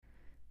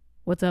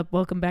What's up?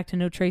 Welcome back to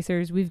No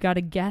Tracers. We've got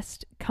a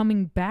guest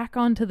coming back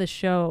onto the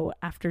show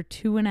after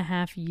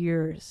 2.5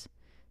 years.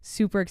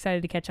 Super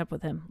excited to catch up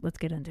with him. Let's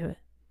get into it.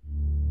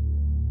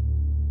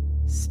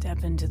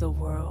 Step into the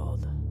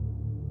world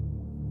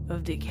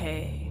of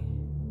decay,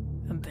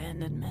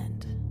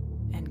 abandonment,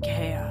 and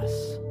chaos.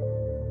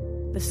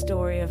 The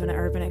story of an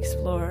urban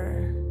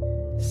explorer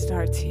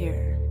starts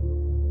here,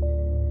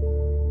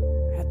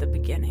 at the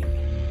beginning.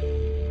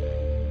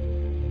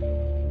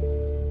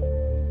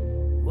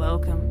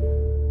 Welcome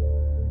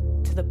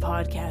to the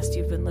podcast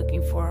you've been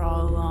looking for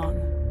all along.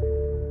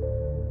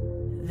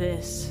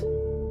 This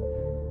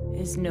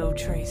is No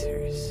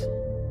Tracers.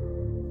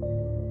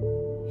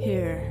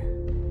 Here,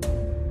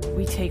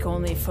 we take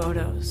only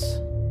photos.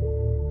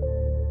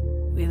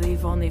 We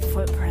leave only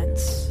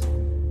footprints.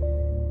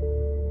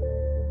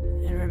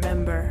 And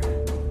remember,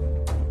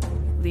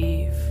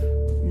 leave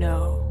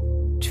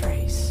no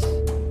trace.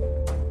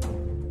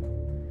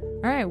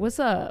 All right, what's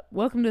up?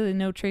 Welcome to the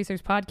No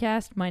Tracers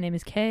podcast. My name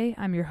is Kay.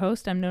 I'm your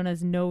host. I'm known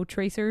as No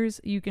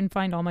Tracers. You can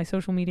find all my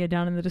social media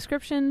down in the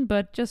description,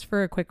 but just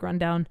for a quick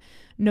rundown,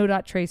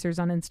 no.tracers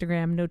on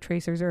Instagram, No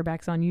Tracers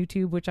Urbex on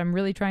YouTube, which I'm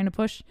really trying to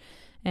push,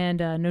 and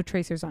No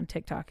Tracers on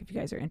TikTok if you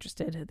guys are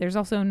interested. There's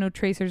also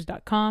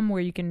notracers.com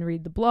where you can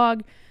read the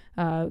blog.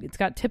 It's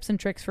got tips and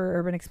tricks for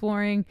urban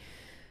exploring.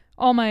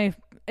 All my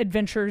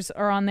adventures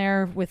are on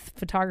there with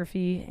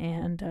photography,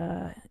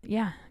 and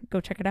yeah,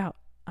 go check it out.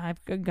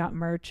 I've got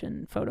merch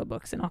and photo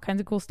books and all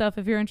kinds of cool stuff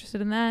if you're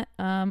interested in that.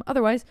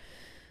 Otherwise,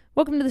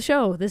 welcome to the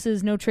show. This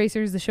is No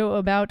Tracers, the show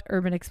about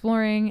urban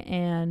exploring.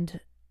 And,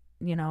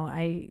 you know,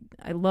 I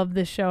love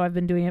this show. I've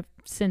been doing it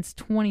since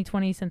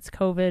 2020, since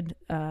COVID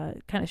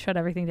kind of shut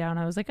everything down.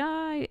 I was like,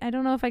 I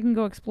don't know if I can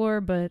go explore,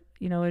 but,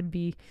 you know, it'd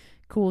be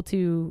cool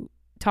to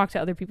talk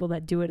to other people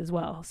that do it as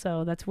well.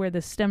 So that's where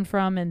this stemmed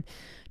from. And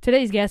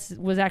today's guest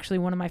was actually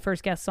one of my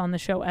first guests on the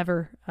show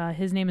ever.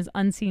 His name is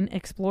Unseen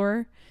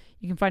Explorer.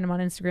 You can find him on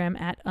Instagram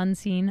at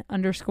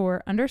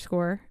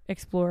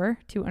unseen__explorer,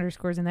 2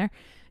 underscores in there.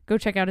 Go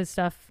check out his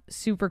stuff.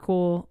 Super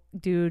cool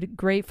dude.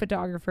 Great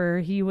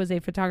photographer. He was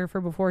a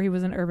photographer before he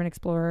was an urban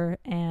explorer,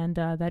 and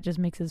that just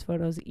makes his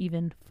photos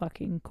even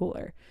fucking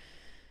cooler.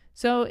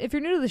 So if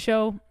you're new to the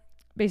show,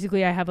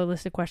 basically I have a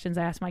list of questions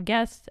I ask my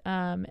guests,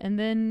 and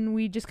then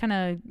we just kind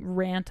of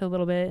rant a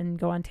little bit and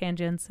go on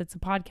tangents. It's a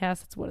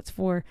podcast. That's what it's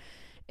for.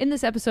 In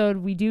this episode,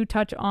 we do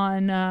touch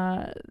on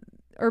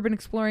urban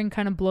exploring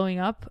kind of blowing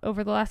up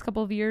over the last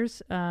couple of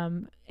years.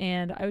 And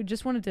I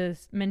just wanted to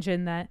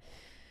mention that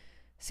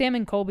Sam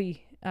and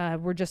Colby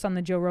were just on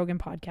the Joe Rogan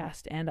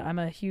podcast, and I'm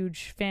a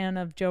huge fan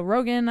of Joe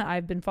Rogan.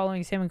 I've been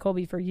following Sam and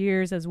Colby for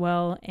years as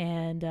well,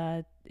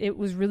 and it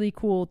was really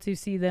cool to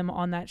see them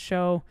on that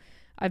show.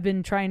 I've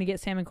been trying to get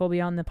Sam and Colby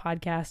on the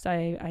podcast.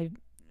 I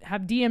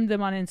have DM'd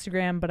them on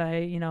Instagram, but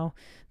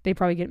they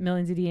probably get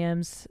millions of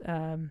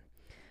DMs.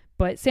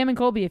 But Sam and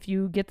Colby, if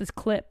you get this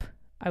clip,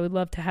 I would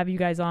love to have you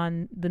guys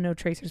on the No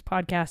Tracers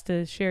podcast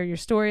to share your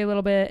story a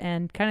little bit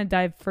and kind of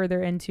dive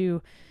further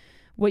into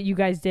what you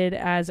guys did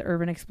as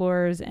urban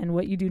explorers and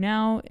what you do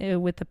now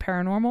with the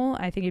paranormal.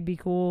 I think it'd be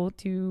cool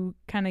to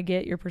kind of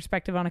get your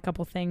perspective on a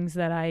couple things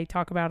that I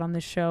talk about on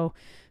this show.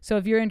 So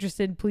if you're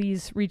interested,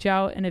 please reach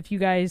out. And if you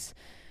guys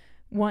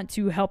want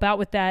to help out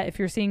with that, if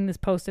you're seeing this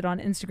posted on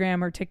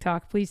Instagram or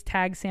TikTok, please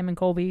tag Sam and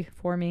Colby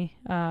for me.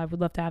 I would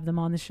love to have them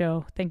on the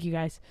show. Thank you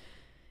guys.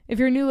 If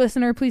you're a new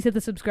listener, please hit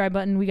the subscribe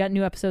button. We got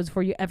new episodes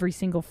for you every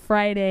single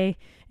Friday.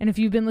 And if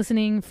you've been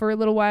listening for a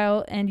little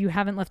while and you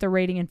haven't left a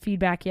rating and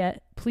feedback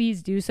yet,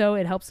 please do so.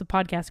 It helps the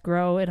podcast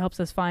grow. It helps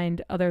us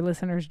find other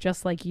listeners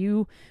just like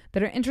you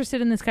that are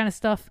interested in this kind of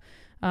stuff.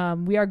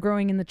 We are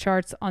growing in the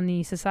charts on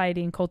the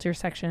society and culture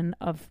section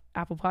of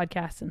Apple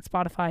Podcasts and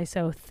Spotify.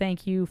 So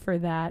thank you for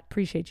that.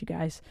 Appreciate you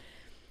guys.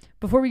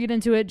 Before we get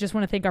into it, just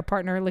want to thank our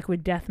partner,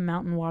 Liquid Death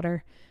Mountain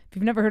Water. If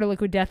you've never heard of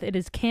Liquid Death, it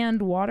is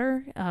canned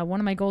water. One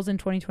of my goals in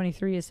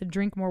 2023 is to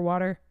drink more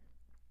water,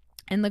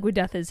 and Liquid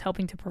Death is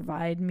helping to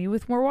provide me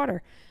with more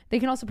water. They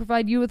can also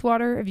provide you with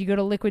water. If you go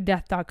to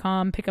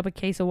liquiddeath.com, pick up a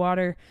case of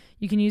water,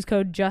 you can use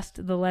code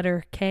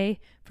JUSTTHELETTERK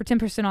for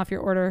 10% off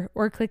your order,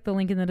 or click the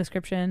link in the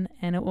description,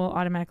 and it will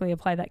automatically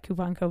apply that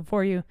coupon code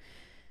for you.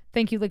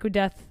 Thank you, Liquid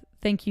Death.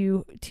 Thank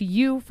you to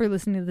you for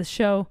listening to this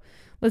show.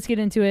 Let's get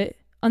into it.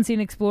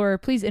 Unseen Explorer,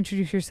 please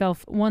introduce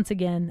yourself once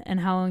again and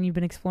how long you've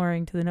been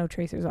exploring to the No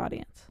Tracers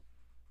audience.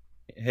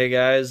 Hey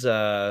guys,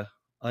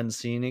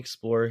 Unseen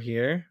Explorer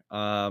here.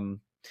 Been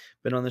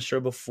on the show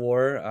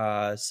before,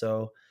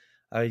 so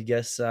I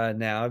guess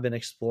now I've been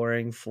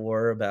exploring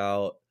for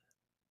about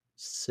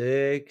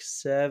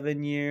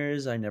 6-7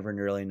 years. I never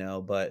really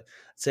know, but I'd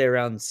say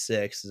around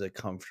 6 is a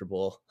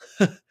comfortable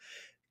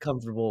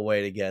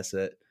way to guess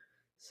it.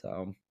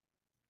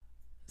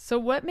 So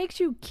what makes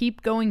you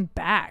keep going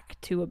back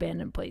to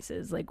abandoned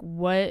places? Like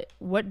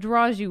what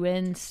draws you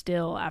in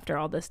still after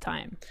all this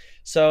time?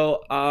 So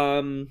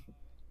I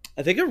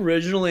think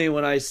originally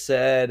when I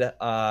said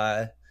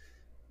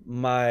my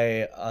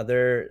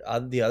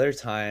the other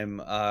time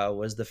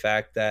was the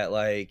fact that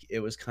like it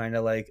was kind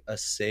of like a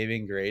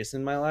saving grace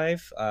in my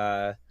life.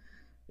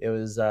 It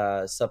was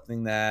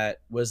something that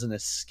was an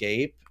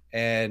escape.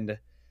 And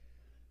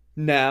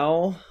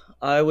now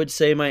I would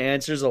say my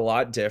answer is a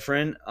lot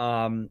different.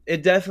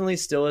 It definitely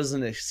still is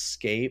an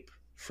escape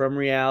from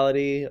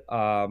reality.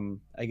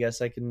 I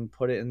guess I can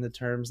put it in the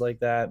terms like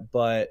that,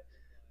 but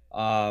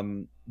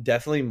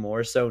definitely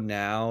more so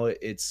now.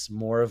 It's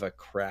more of a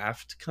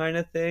craft kind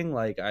of thing.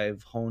 Like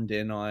I've honed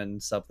in on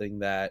something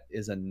that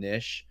is a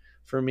niche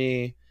for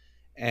me,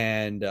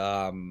 and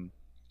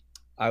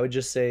I would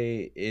just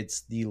say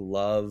it's the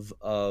love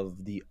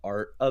of the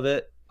art of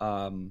it.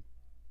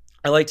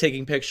 I like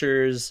taking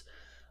pictures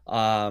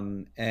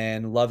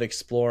and love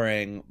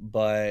exploring,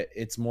 but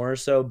it's more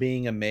so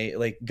being amazed,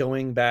 like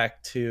going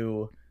back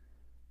to,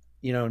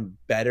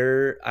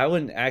 better. I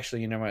wouldn't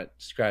actually, what,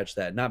 scratch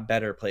that, not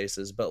better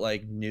places, but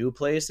like new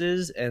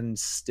places, and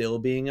still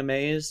being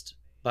amazed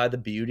by the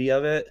beauty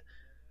of it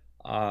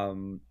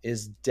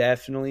is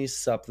definitely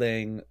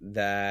something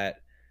that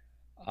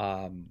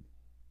um,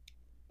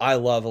 I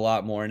love a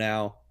lot more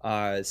now,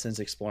 since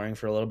exploring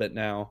for a little bit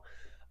now.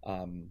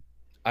 Um,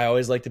 I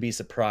always like to be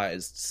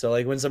surprised. So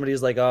like when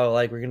somebody's like, "Oh,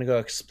 like we're gonna go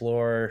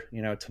explore,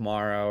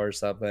 tomorrow or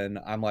something,"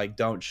 I'm like,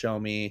 "Don't show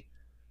me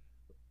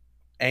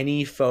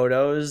any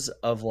photos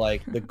of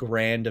like the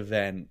grand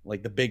event,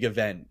 like the big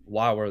event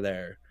while we're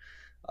there.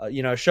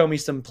 Show me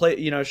some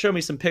show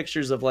me some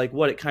pictures of like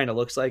what it kind of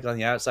looks like on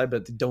the outside,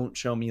 but don't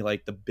show me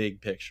like the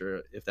big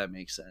picture, if that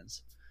makes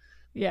sense."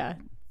 Yeah.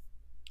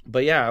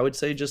 But yeah, I would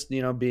say just,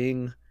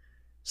 being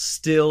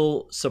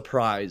still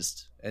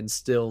surprised and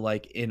still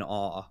like in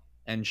awe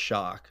and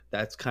shock.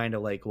 That's kind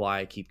of like why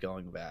I keep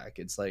going back.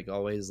 It's like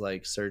always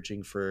like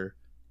searching for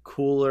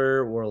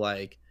cooler or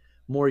like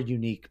more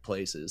unique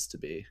places to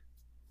be.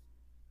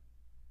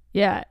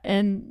 Yeah,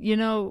 and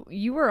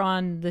you were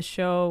on the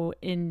show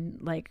in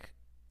like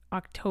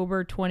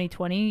October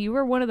 2020. You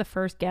were one of the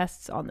first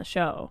guests on the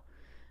show.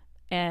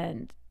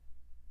 And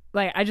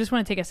like I just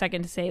want to take a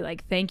second to say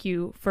like thank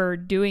you for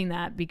doing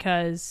that,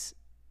 because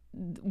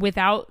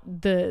without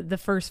the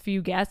first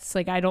few guests,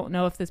 like I don't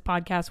know if this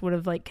podcast would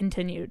have like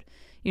continued.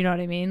 You know what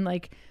I mean?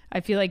 Like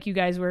I feel like you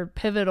guys were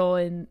pivotal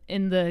in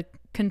the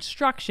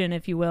construction,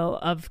 if you will,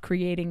 of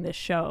creating this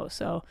show.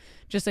 So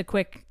just a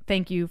quick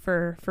thank you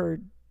for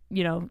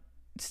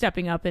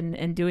stepping up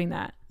and doing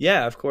that.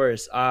 Yeah, of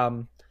course.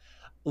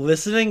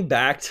 Listening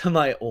back to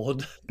my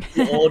old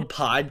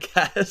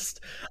podcast,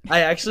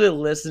 I actually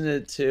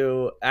listened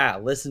to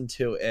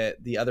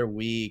it the other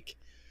week,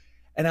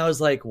 and I was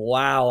like,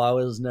 wow, I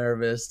was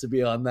nervous to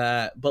be on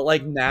that. But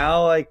like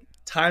now, like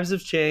times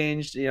have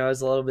changed,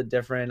 it's a little bit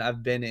different.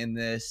 I've been in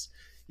this,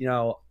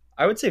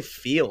 I would say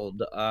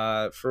field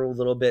for a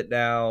little bit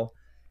now,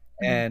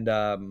 Mm,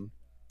 and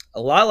a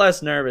lot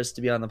less nervous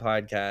to be on the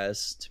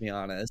podcast, to be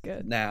honest,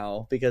 good.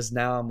 now, because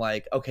now I'm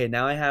like, okay,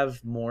 now I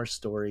have more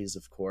stories,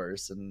 of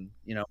course, and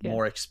Yeah.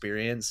 more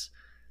experience,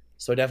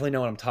 so I definitely know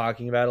what I'm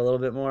talking about a little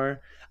bit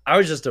more. I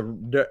was just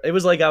it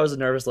was like I was a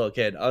nervous little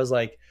kid. I was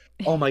like,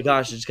 oh my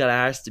gosh, I just got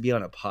asked to be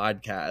on a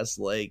podcast.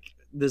 Like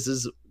this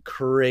is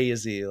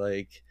crazy.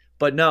 Like,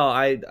 but no,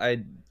 I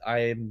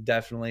am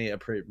definitely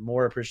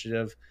more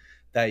appreciative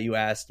that you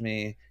asked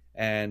me,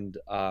 and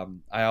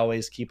I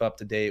always keep up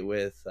to date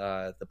with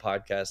the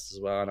podcast as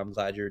well. And I'm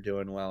glad you're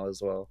doing well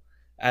as well.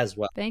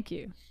 Thank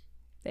you.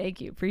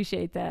 Thank you.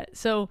 Appreciate that.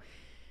 So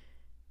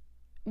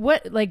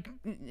what, like,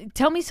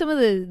 tell me some of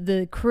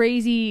the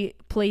crazy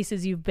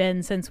places you've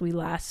been since we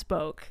last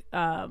spoke.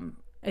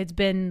 It's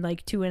been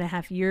like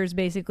 2.5 years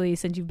basically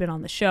since you've been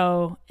on the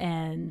show,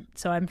 and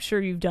so I'm sure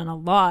you've done a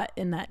lot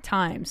in that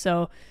time.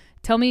 So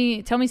tell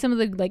me some of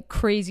the like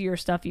crazier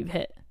stuff you've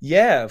hit.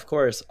 Yeah, of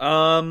course.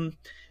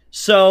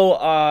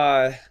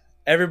 So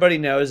everybody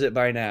knows it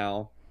by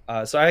now.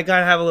 So I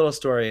kind of have a little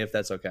story, if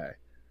that's okay.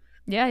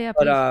 Yeah, yeah,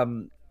 But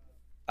please.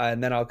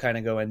 and then I'll kind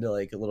of go into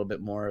like a little bit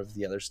more of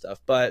the other stuff.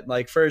 But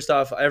like first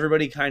off,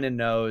 everybody kind of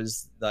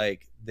knows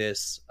like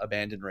this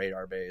abandoned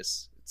radar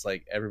base. It's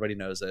like everybody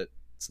knows it.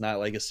 It's not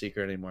like a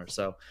secret anymore.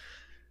 So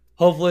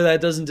hopefully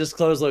that doesn't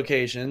disclose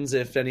locations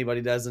if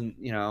anybody doesn't,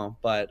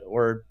 but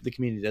or the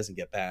community doesn't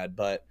get bad.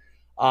 But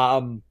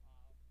um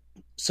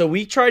so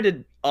we tried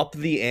to up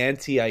the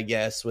ante, I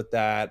guess, with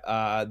that.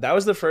 That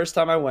was the first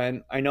time I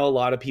went. I know a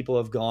lot of people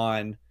have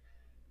gone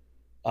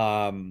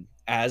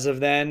as of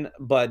then,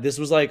 but this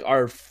was like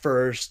our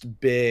first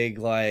big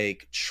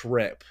like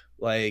trip.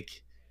 Like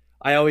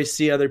I always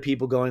see other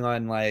people going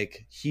on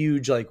like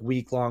huge like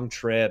week-long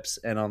trips,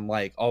 and I'm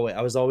like, oh,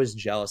 I was always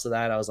jealous of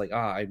that. I was like,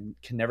 I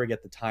can never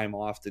get the time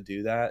off to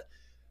do that.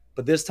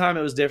 But this time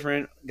it was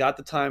different. Got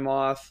the time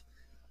off.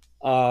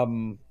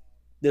 um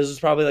this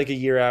was probably like a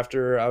year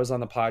after I was on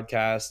the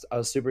podcast. I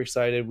was super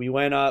excited. We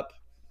went up,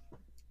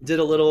 did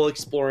a little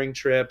exploring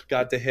trip,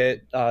 got to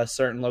hit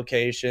certain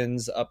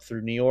locations up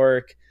through New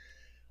York,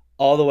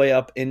 all the way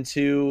up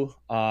into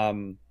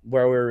where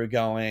we were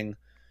going.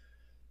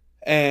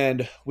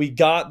 And we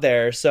got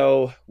there.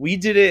 So we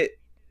did it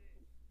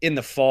in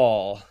the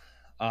fall,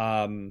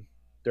 um,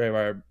 during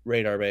our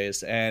radar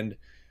base. And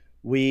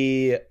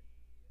we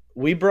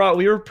we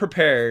were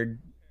prepared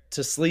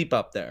to sleep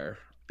up there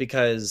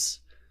because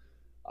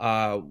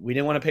We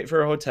didn't want to pay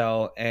for a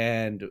hotel,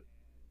 and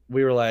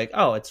we were like,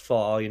 oh, it's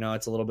fall,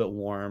 it's a little bit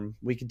warm.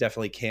 We could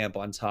definitely camp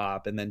on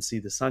top and then see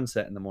the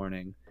sunset in the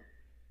morning.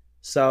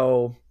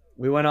 So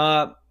we went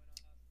up,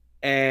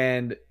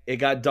 and it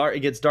got dark.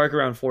 It gets dark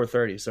around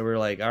 4:30. So we were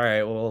like, all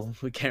right, well,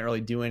 we can't really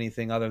do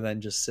anything other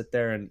than just sit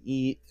there and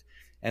eat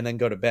and then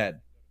go to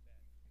bed.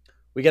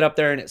 We get up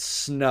there and it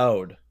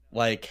snowed,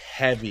 like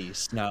heavy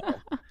snow.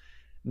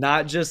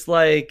 Not just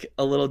like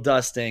a little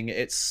dusting,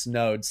 it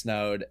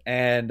snowed.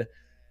 And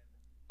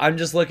I'm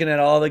just looking at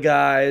all the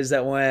guys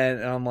that went,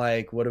 and I'm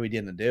like, what are we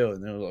going to do?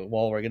 And they're like,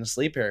 well, we're going to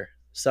sleep here.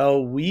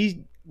 So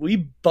we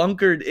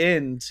bunkered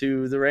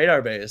into the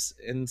radar base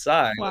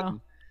inside. Wow. And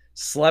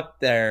slept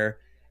there,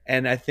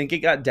 and I think it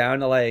got down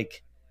to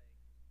like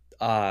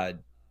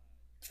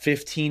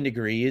 15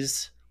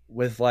 degrees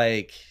with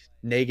like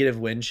negative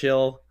wind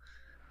chill.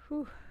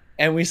 Whew.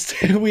 And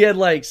we had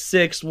like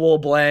 6 wool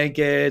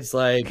blankets,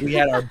 like we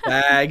had our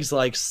bags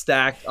like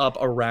stacked up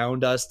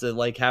around us to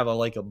like have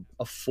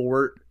a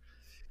fort.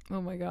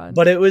 Oh my God.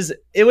 But it was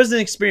an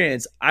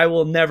experience. I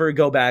will never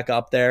go back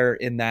up there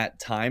in that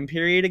time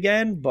period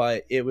again,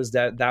 but it was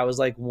that was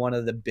like one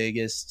of the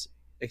biggest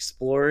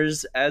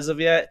explorers as of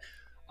yet.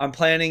 I'm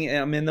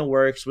in the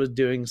works with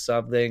doing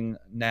something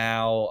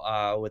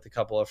now with a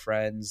couple of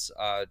friends,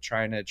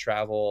 trying to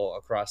travel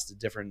across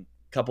the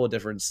couple of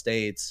different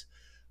states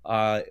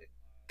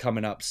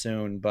coming up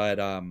soon. But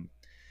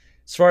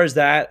as far as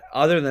that,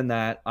 other than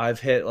that, I've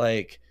hit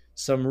like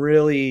some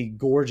really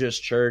gorgeous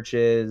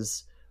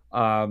churches.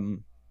 I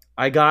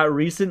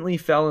recently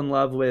fell in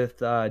love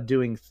with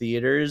doing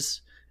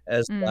theaters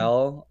as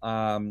well.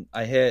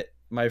 I hit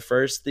my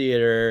first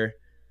theater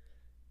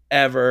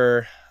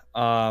ever,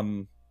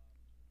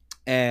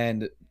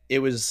 and it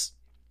was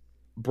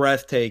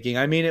breathtaking.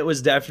 I mean, it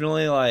was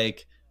definitely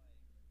like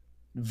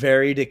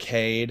very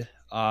decayed,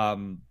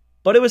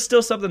 but it was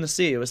still something to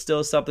see. It was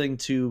still something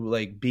to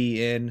like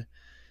be in,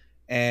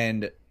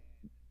 and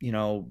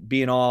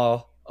be in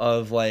awe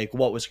of like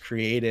what was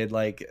created,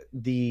 like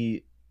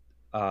the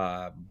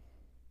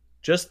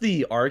just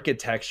the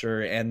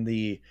architecture and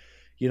the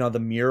the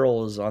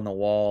murals on the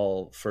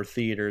wall for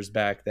theaters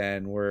back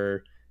then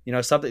were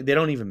something. They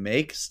don't even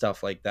make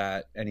stuff like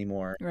that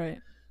anymore. Right.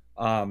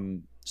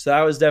 So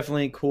that was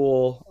definitely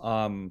cool.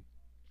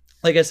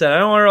 Like I said, I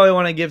don't really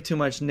want to give too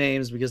much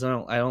names because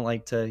I don't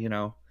like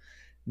to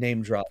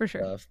name drop For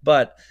sure. stuff.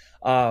 But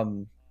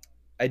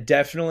I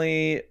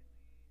definitely,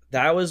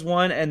 that was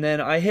one. And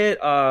then I hit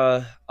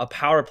a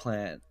power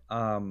plant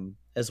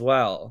as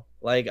well.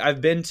 Like I've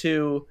been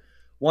to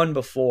one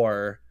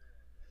before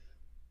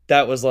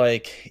that was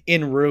like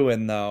in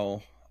ruin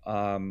though.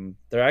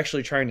 They're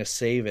actually trying to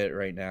save it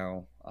right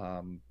now.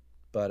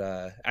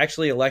 But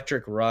actually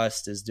Electric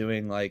Rust is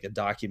doing like a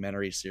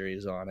documentary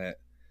series on it.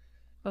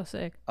 Oh,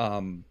 sick.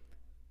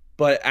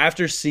 But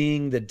after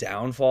seeing the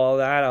downfall of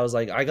that, I was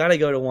like, I gotta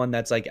go to one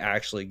that's like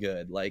actually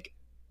good, like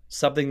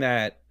something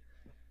that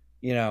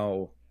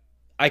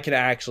I could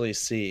actually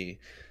see.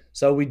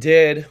 So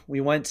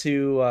we went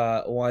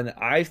to one.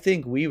 I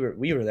think we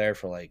were there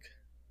for like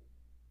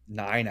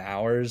 9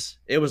 hours.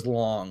 It was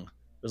long.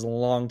 It was a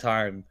long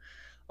time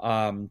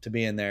to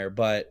be in there,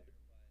 but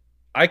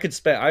I could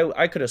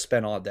have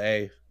spent all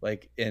day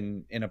like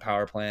in a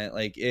power plant.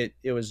 Like it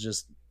was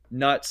just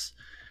nuts.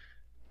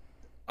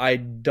 I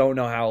don't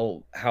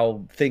know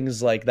how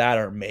things like that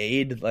are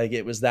made. Like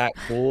it was that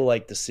cool,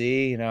 like to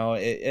see, and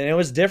it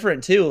was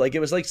different too. Like it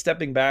was like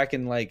stepping back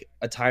in like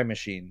a time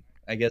machine.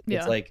 I guess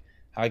it's like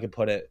how I could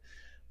put it.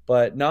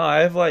 But no,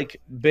 I've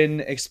like been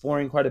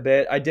exploring quite a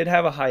bit. I did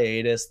have a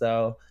hiatus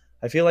though.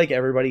 I feel like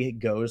everybody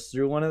goes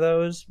through one of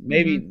those.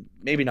 Maybe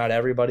not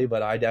everybody,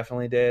 but I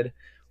definitely did,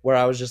 where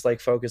I was just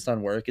like focused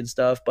on work and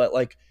stuff. But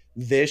like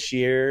this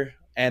year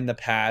and the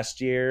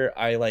past year,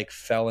 I like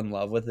fell in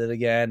love with it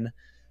again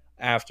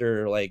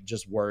after like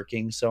just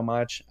working so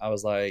much. I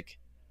was like,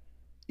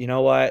 you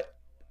know what?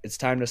 It's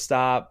time to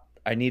stop.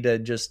 I need to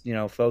just,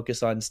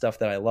 focus on stuff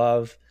that I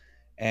love.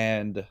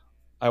 And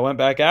I went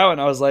back out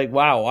and I was like,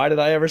 wow, why did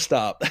I ever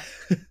stop?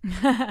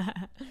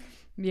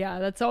 Yeah,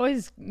 that's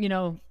always,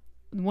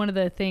 one of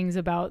the things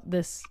about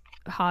this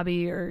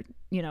hobby or,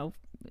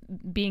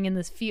 being in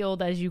this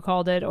field, as you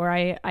called it, or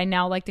I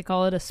now like to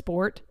call it a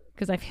sport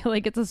because I feel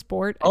like it's a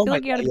sport. I feel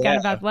like you got to be kind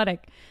of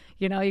athletic.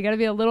 You got to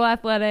be a little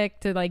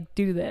athletic to like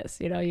do this.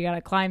 You got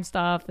to climb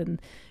stuff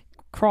and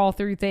crawl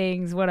through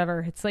things, whatever.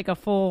 It's like a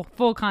full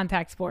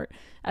contact sport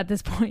at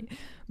this point.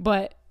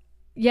 But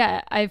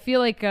yeah, I feel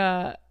like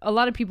a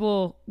lot of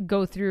people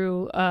go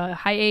through a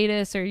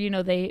hiatus or,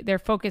 their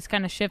focus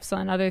kind of shifts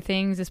on other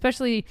things,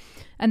 especially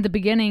in the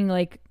beginning,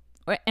 like,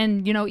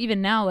 and,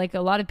 even now, like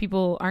a lot of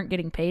people aren't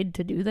getting paid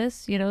to do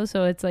this,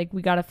 so it's like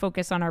we got to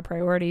focus on our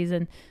priorities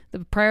and the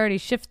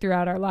priorities shift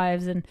throughout our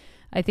lives. And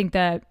I think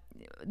that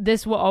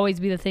this will always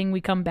be the thing we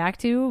come back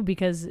to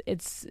because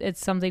it's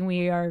something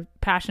we are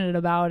passionate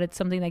about. It's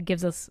something that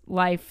gives us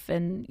life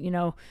and,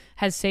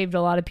 has saved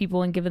a lot of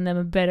people and given them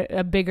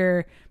a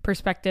bigger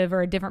perspective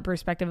or a different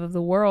perspective of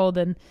the world.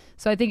 And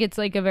so I think it's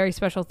like a very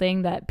special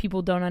thing that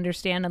people don't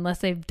understand unless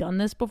they've done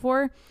this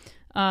before.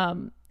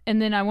 And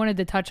then I wanted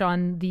to touch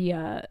on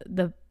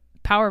the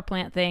power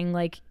plant thing.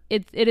 Like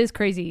it is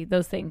crazy,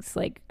 those things,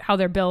 like how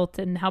they're built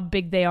and how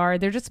big they are.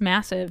 They're just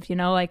massive, you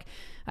know. Like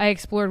I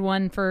explored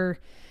one for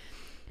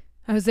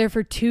I was there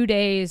for 2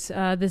 days.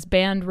 This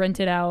band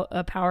rented out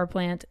a power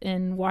plant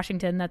in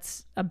Washington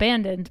that's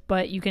abandoned,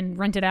 but you can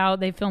rent it out.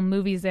 They film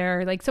movies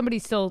there. Like somebody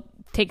still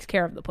takes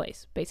care of the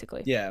place,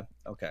 basically. Yeah.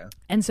 Okay.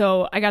 And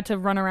so I got to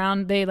run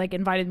around. They like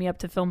invited me up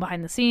to film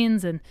behind the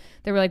scenes, and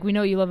they were like, "We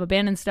know you love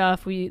abandoned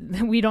stuff. We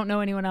don't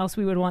know anyone else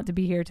we would want to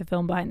be here to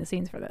film behind the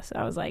scenes for this."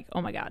 I was like,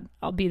 "Oh my god,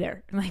 I'll be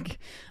there! Like,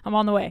 I'm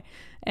on the way."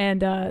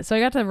 And so I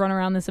got to run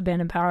around this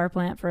abandoned power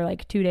plant for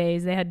like 2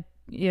 days. They had,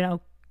 you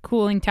know,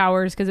 cooling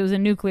towers because it was a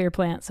nuclear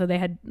plant, so they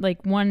had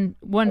like one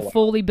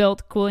fully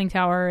built cooling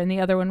tower, and the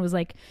other one was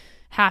like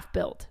half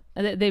built.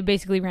 They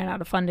basically ran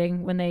out of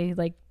funding when they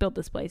like built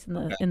this place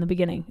in the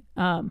beginning.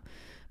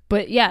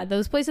 But yeah,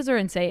 those places are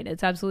insane.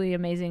 It's absolutely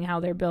amazing how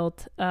they're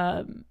built.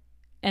 And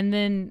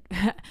then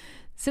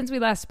since we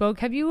last spoke,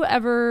 have you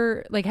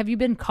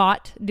been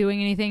caught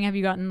doing anything? Have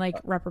you gotten like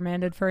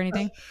reprimanded for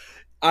anything?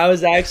 I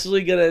was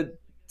actually gonna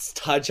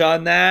touch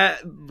on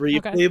that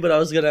briefly, Okay. but I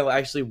was gonna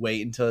actually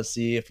wait until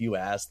see if you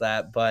asked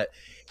that. But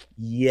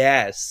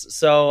yes,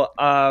 so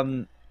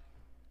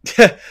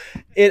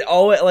it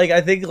always, like, I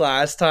think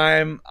last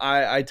time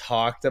I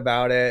talked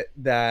about it,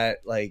 that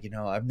like, you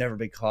know, I've never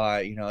been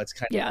caught, you know, it's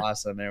kind of Yeah.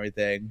 awesome and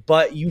everything,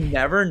 but you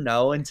never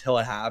know until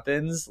it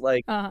happens,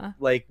 Uh-huh.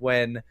 like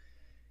when,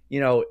 you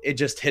know, it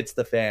just hits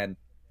the fan.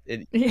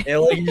 It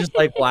like, you're just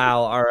like,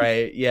 wow, all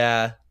right,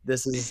 yeah,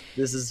 this is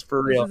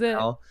for This real is it.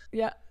 now.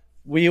 Yeah.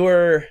 We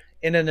were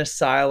in an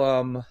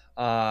asylum,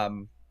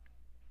 and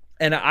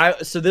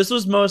so this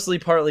was mostly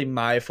partly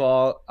my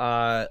fault.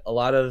 A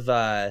lot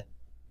of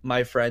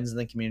my friends in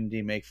the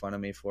community make fun of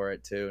me for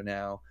it too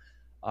now.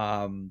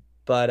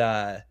 But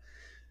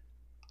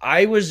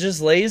I was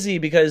just lazy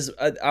because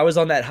I was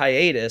on that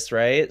hiatus,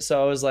 right?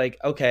 So I was like,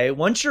 okay,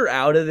 once you're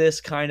out of this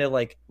kind of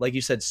like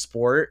you said,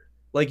 sport,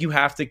 like you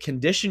have to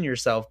condition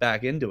yourself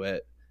back into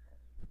it.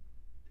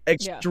 Yeah.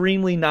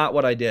 Extremely not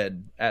what I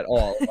did at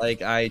all.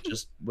 Like I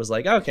just was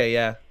like, okay,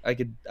 yeah, I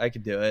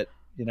could do it.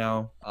 You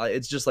know,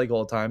 it's just like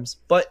old times.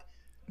 But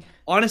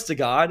honest to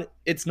God,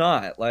 it's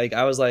not. Like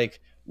I was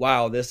like,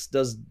 wow, this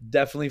does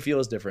definitely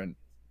feels different.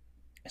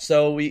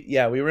 So we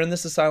were in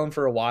this asylum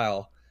for a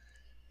while.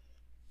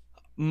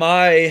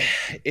 My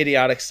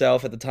idiotic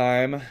self at the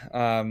time,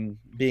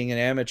 being an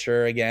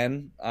amateur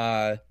again,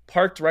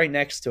 parked right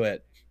next to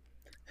it.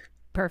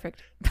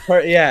 Perfect.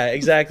 Yeah,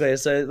 exactly.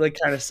 So it like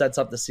kind of sets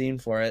up the scene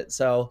for it.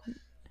 So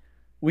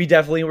we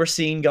definitely were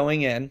seen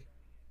going in,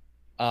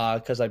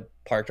 because I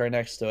parked right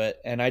next to it,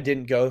 and I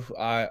didn't go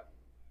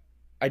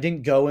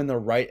in the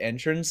right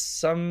entrance,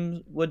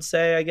 some would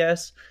say, I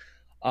guess.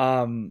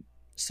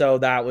 So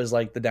that was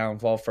like the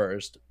downfall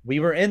first. We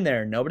were in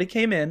there, nobody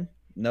came in.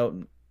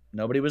 No,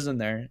 nobody was in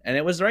there, and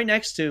it was right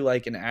next to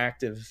like an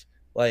active,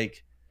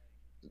 like,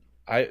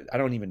 I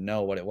don't even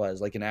know what it was,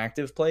 like an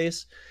active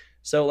place.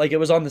 So like it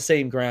was on the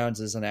same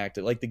grounds as an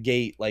active, like the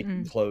gate like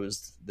Mm.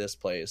 enclosed this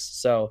place.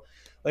 So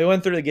we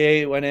went through the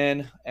gate, went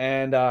in,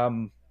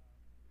 and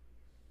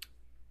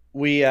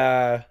we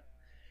we're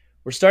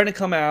starting to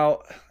come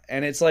out,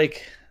 and it's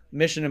like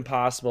mission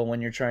impossible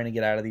when you're trying to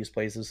get out of these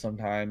places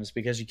sometimes,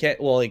 because you can't,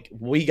 well, like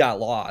we got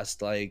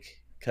lost, like,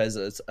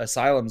 because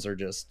asylums are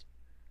just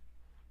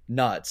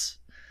nuts,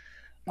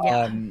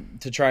 Yeah.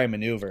 to try and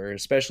maneuver,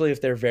 especially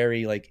if they're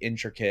very like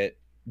intricate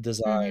Hmm.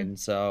 design.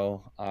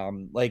 So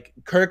like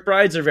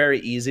Kirkbrides are very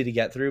easy to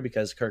get through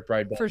because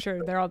Kirkbride, For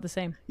sure. They're all the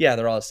same. yeah,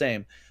 they're all the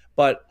same,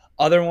 but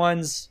other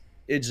ones,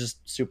 it's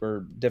just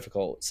super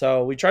difficult.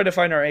 So we tried to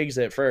find our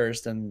exit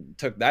first, and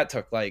took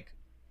like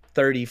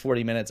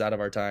 30-40 minutes out of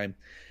our time.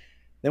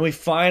 Then we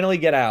finally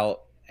get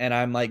out, and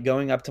I'm like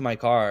going up to my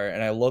car,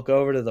 and I look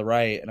over to the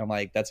right, and I'm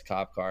like, that's a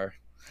cop car.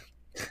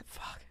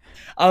 Fuck.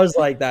 I was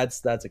like,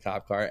 that's a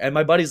cop car. And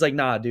my buddy's like,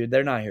 nah, dude,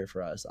 they're not here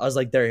for us. I was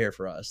like, they're here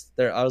for us.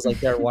 I was like,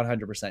 they're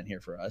 100%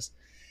 here for us.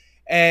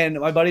 And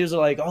my buddy was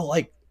like, oh,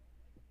 like,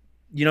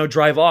 you know,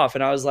 drive off.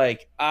 And I was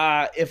like,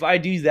 if I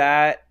do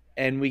that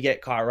and we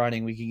get caught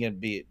running, we can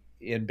be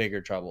in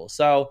bigger trouble.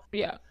 So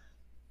Yeah.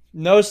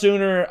 no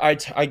sooner I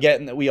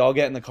we all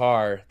get in the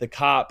car, the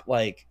cop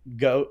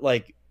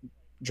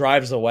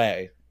drives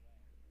away,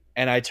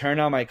 and I turn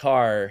on my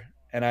car,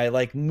 and I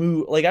like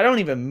move, like I don't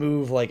even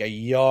move like a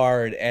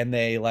yard, and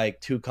they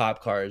like two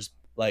cop cars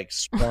like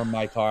swarm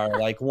my car,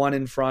 like one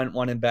in front,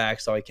 one in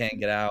back, so I can't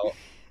get out.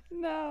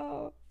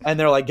 No. And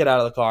they're like, get out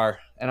of the car.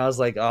 And I was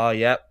like, oh,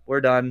 yep,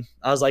 we're done.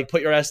 I was like,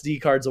 put your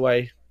SD cards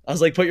away. I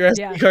was like, put your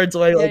Yeah. SD cards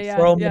away, Yeah. like Yeah.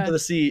 throw them into Yeah. the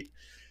seat.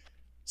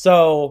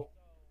 So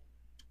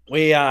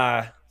we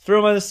threw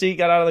them on the seat,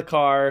 got out of the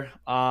car.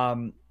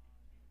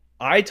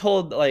 I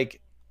told,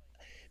 like,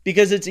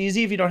 because it's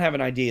easy if you don't have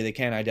an ID, they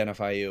can't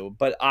identify you.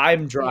 But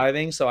I'm Yeah.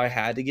 driving, so I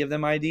had to give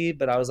them ID.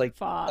 But I was like,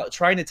 Fuck.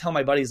 trying to tell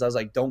my buddies, I was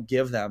like, don't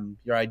give them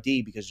your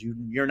ID because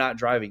you're not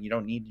driving. You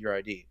don't need your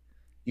ID.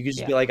 You can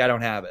just be Yeah. like, I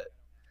don't have it.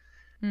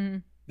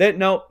 Mm.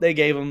 Nope, they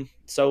gave them.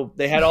 So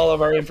they had all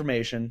of our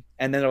information,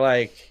 and then they're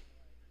like,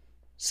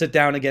 sit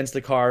down against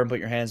the car and put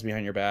your hands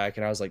behind your back.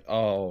 And I was like,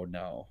 oh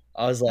no.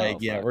 I was like, Oh,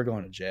 yeah, fuck. we're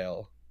going to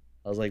jail.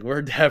 I was like,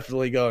 we're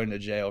definitely going to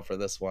jail for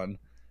this one.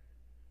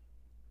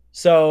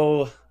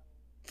 So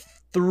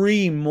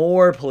 3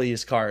 more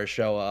police cars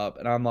show up,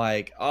 and I'm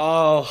like,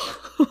 oh,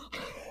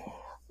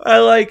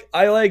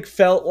 I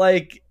felt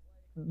like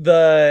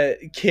the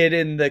kid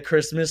in the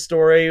Christmas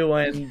Story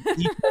when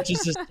he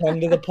touches his tongue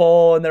to the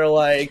pole, and they're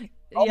like,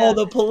 oh, Yeah.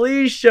 the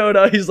police showed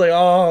up. He's like,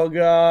 oh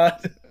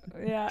god.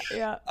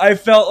 Yeah. I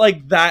felt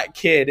like that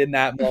kid in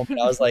that moment.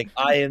 I was like,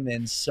 I am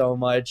in so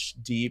much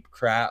deep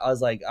crap. I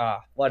was like,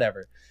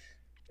 whatever.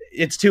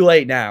 It's too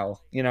late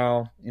now. You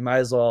know, you might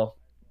as well,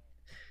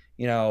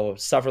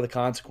 suffer the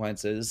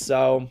consequences.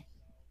 So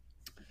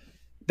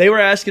they were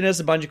asking us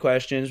a bunch of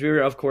questions. We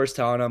were, of course,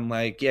 telling them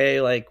like, yay,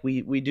 like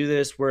we do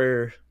this.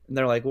 And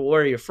they're like, well,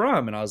 where are you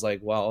from? And I was like,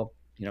 well,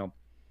 PA.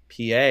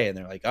 And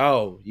they're like,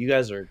 oh, you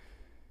guys are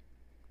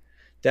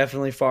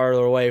definitely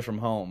farther away from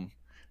home.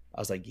 I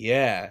was like,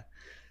 yeah.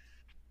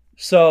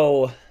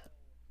 So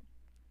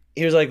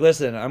he was like,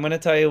 listen, I'm going to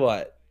tell you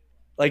what.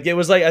 Like, it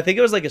was like, I think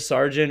it was like a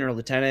sergeant or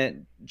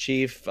lieutenant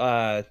chief.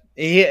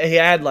 He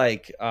had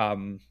like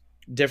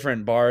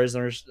different bars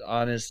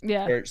on his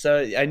shirt.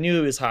 So I knew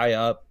he was high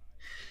up.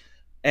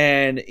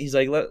 And he's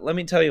like, let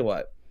me tell you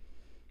what.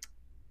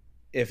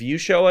 If you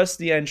show us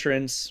the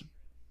entrance,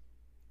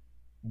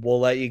 we'll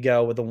let you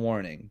go with a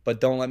warning. But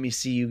don't let me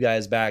see you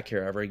guys back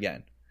here ever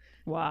again.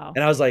 Wow.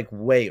 And I was like,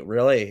 wait,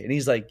 really? And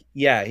he's like,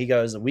 yeah. He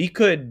goes, we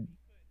could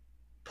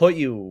put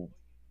you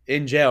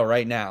in jail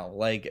right now,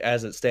 like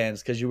as it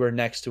stands, because you were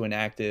next to an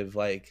active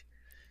like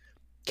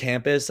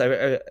campus.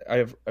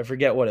 I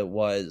forget what it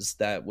was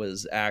that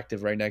was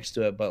active right next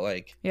to it, but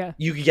like, yeah,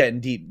 you could get in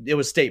deep. It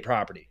was state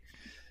property.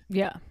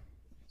 Yeah.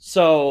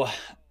 So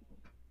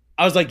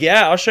I was like,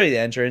 yeah, I'll show you the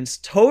entrance.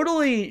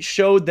 Totally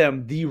showed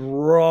them the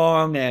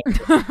wrong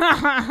entrance.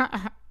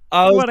 I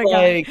was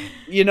like,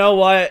 you know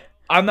what?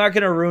 I'm not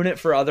going to ruin it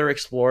for other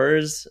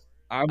explorers.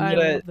 I'm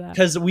going to,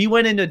 because we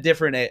went into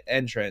different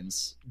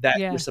entrance that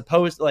you're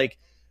supposed, like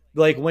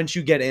once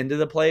you get into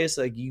the place,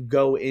 like you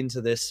go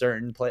into this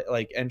certain place,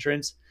 like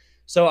entrance.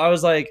 So I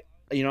was like,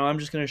 I'm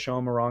just going to show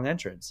them a wrong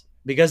entrance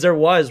because there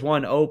was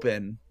one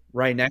open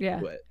right next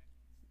to it.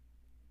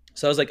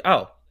 So I was like,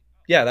 oh,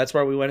 yeah, that's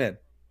where we went in.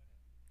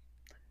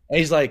 And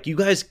he's like, you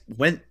guys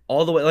went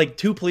all the way, like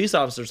 2 police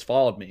officers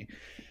followed me.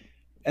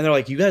 And they're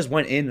like, you guys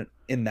went in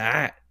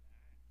that?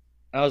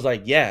 I was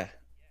like, yeah.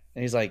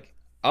 And he's like,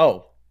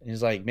 oh. And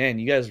he's like, man,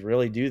 you guys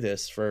really do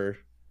this for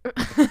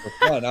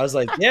fun. I was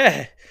like,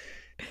 yeah.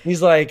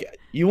 He's like,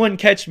 you wouldn't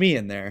catch me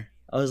in there.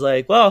 I was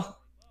like, well,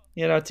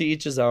 to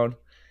each his own.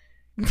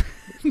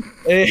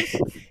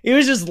 He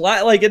was just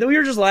like, we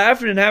were just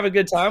laughing and having a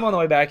good time on the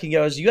way back. He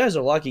goes, you guys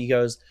are lucky. He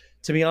goes,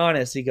 to be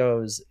honest, he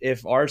goes,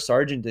 if our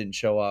sergeant didn't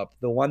show up,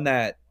 the one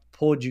that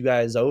pulled you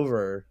guys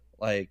over,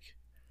 like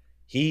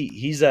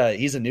he's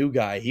a new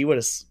guy. He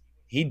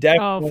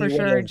definitely for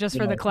sure, just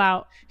for the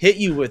clout, hit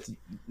you with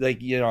like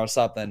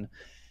something.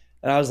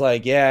 And I was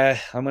like, yeah,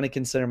 I'm gonna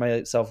consider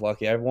myself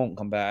lucky. I won't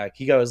come back.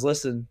 He goes,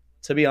 listen,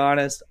 to be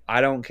honest,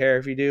 I don't care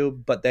if you do,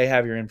 but they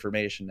have your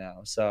information now,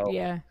 so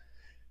yeah.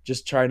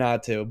 Just try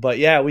not to. But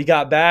yeah, we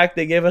got back.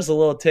 They gave us a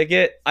little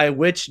ticket. I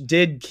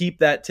did keep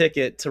that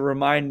ticket to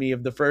remind me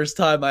of the first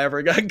time I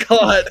ever got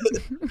caught.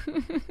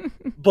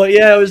 But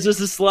yeah, it was just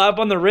a slap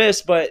on the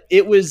wrist. But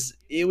it was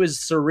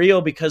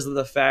surreal because of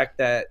the fact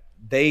that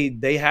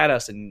they had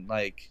us in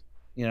like,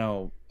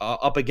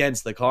 up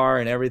against the car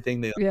and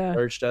everything. They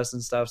searched us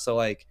and stuff. So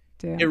like,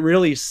 It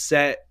really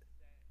set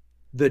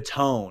the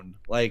tone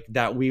like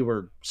that we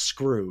were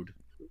screwed.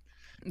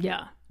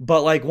 Yeah.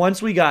 But like once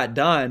we got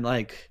done,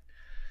 like.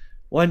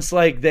 Once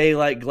like they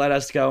like let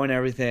us go and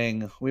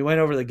everything, we went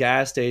over to the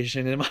gas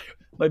station and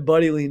my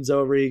buddy leans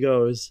over. He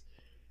goes,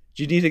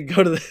 "Do you need to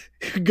go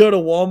to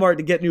Walmart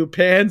to get new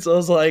pants?" I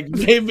was like,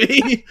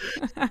 "Maybe."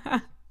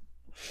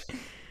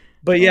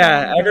 But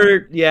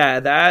yeah,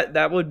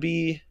 that would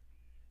be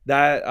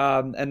that.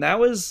 And that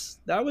was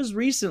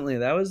recently.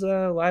 That was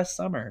last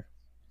summer.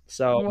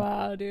 So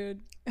wow,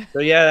 dude. So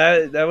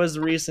yeah, that was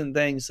a recent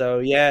thing. So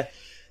yeah,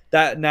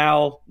 that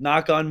now,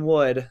 knock on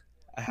wood.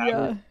 I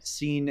haven't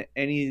seen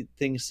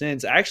anything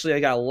since. Actually, I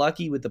got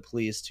lucky with the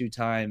police 2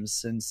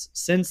 times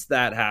since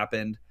that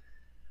happened.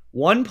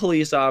 One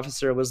police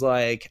officer was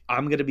like,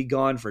 I'm going to be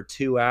gone for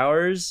 2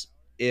 hours.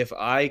 If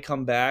I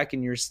come back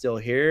and you're still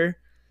here,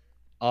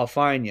 I'll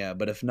fine you.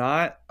 But if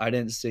not, I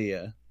didn't see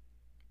you.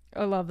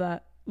 I love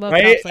that.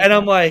 Right? And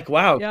I'm like,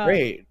 wow,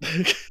 great.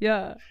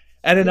 Yeah.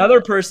 And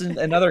another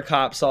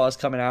cop saw us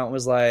coming out and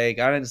was like,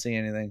 I didn't see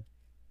anything.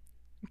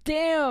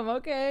 Damn,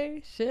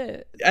 okay,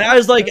 shit. And I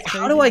was like,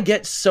 how do I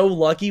get so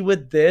lucky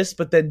with this,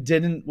 but then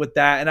didn't with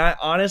that? And I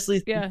honestly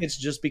think it's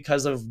just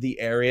because of the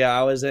area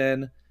I was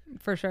in.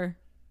 For sure.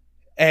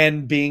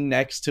 And being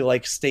next to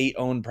like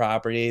state-owned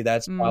property.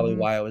 That's probably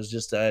why it was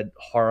just a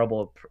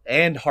horrible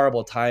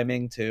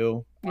timing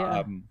too.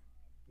 Yeah.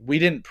 We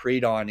didn't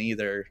pre-dawn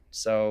either.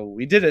 So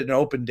we did it in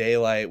open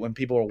daylight when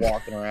people were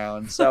walking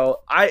around.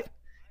 So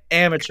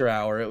amateur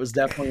hour. It was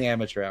definitely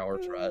amateur hour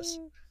for us.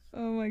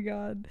 Oh my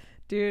god,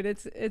 dude,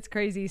 it's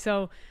crazy.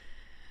 So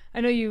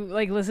I know you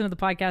like listen to the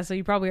podcast, so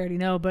you probably already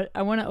know, but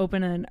I want to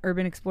open an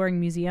urban exploring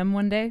museum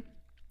one day.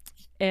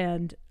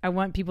 And I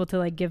want people to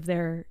like give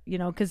their,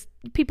 because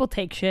people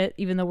take shit,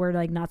 even though we're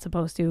like not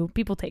supposed to.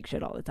 People take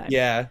shit all the time.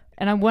 Yeah.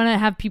 And I want to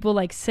have people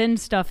like send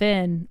stuff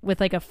in with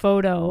like a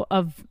photo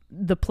of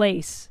the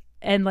place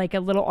and like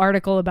a little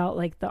article about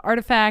like the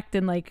artifact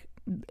and like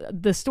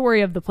the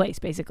story of the place,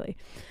 basically.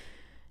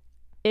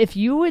 If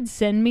you would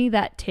send me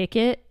that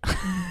ticket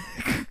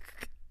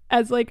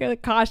as like a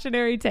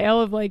cautionary tale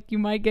of like you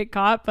might get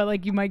caught, but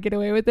like you might get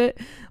away with it,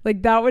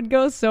 like that would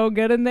go so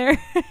good in there.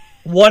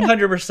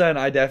 100%,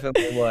 I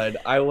definitely would.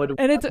 I would.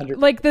 And it's 100%.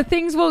 like the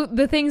things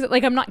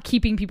like I'm not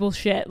keeping people's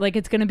shit. Like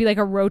it's gonna be like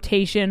a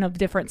rotation of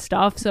different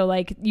stuff. So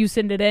like you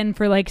send it in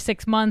for like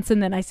 6 months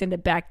and then I send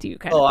it back to you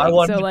kind of thing. I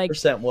 100% so like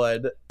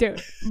would.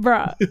 dude,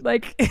 bruh,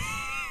 like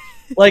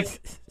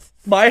like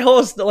my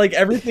whole like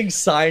everything's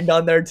signed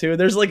on there too.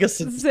 There's like a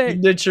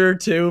signature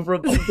too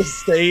from like, the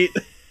state.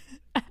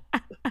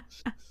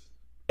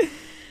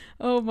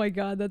 Oh my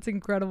god, that's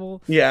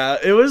incredible. Yeah,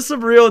 it was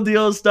some real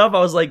deal stuff.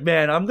 I was like,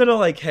 man, I'm gonna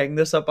like hang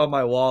this up on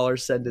my wall or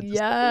send it to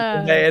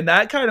yeah. and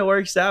that kind of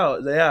works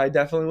out. Yeah, I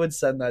definitely would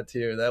send that to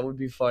you. That would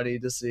be funny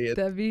to see it.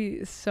 That'd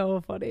be so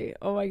funny.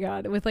 Oh my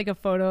god, with like a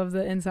photo of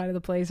the inside of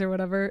the place or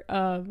whatever.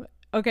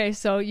 Okay,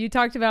 so you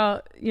talked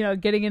about,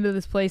 getting into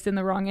this place in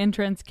the wrong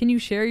entrance. Can you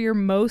share your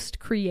most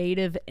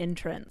creative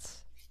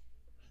entrance?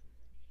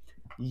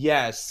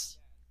 Yes.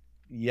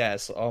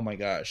 Oh my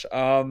gosh.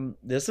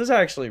 This is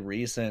actually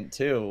recent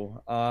too.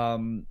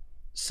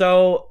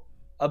 So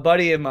a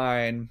buddy of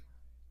mine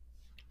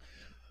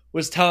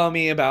was telling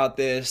me about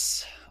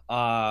this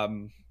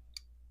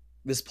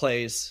this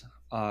place.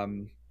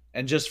 And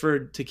just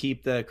to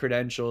keep the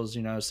credentials,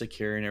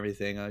 secure and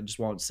everything, I just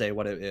won't say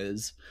what it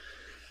is.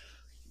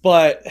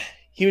 But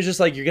he was just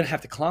like, you're gonna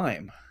have to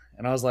climb.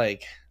 And I was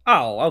like,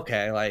 oh,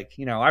 okay, like,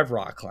 I've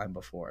rock climbed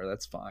before.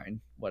 That's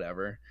fine.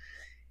 Whatever.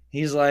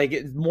 He's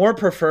like, more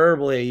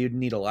preferably, you'd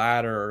need a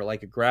ladder or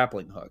like a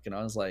grappling hook. And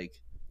I was like,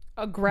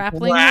 a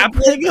grappling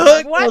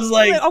hook? What? I was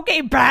like, okay,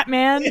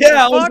 Batman.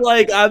 Yeah, I was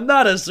like, I'm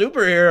not a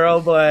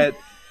superhero, but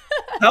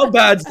how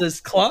bad's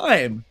this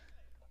climb?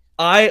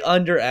 I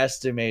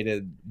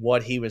underestimated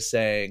what he was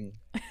saying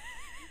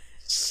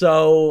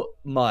so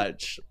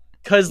much.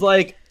 Because,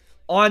 like,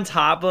 on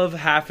top of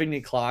having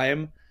to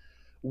climb,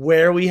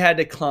 where we had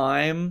to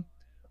climb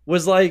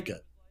was like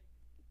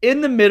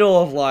in the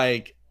middle of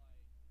like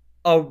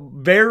a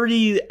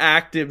very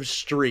active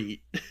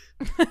street.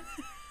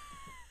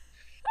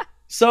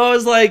 So I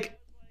was like,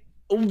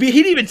 he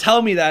didn't even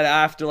tell me that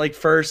after, like,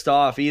 first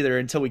off either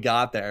until we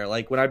got there.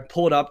 Like, when I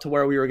pulled up to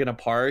where we were going to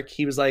park,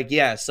 he was like,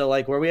 yeah, so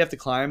like where we have to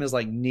climb is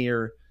like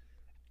near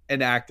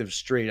an active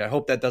street. I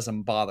hope that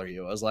doesn't bother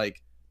you. I was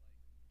like,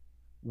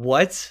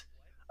 what?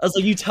 I was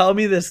like, you tell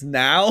me this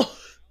now?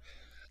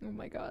 Oh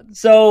my God.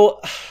 So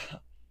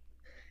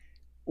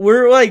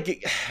we're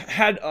like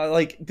had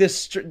like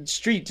this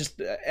street just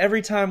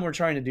every time we're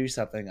trying to do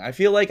something, I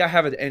feel like I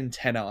have an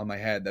antenna on my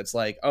head that's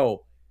like,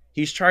 oh,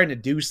 he's trying to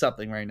do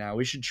something right now,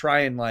 we should try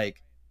and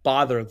like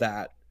bother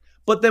that.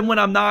 But then when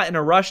I'm not in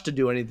a rush to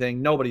do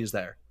anything, nobody's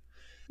there.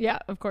 Yeah,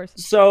 of course.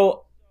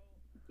 So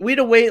we had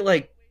to wait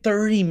like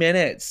 30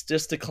 minutes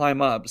just to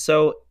climb up.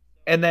 So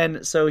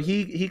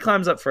he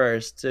climbs up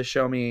first to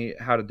show me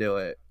how to do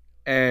it,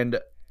 and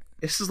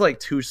this is like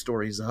 2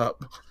 stories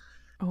up.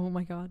 Oh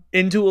my God.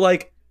 Into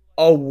like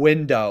a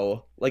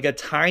window, like a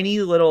tiny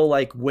little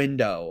like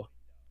window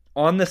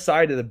on the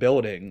side of the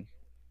building.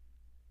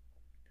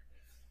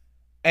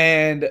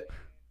 And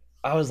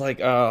I was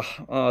like,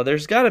 oh,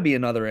 there's got to be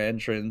another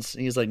entrance.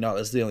 And he's like, no,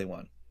 this is the only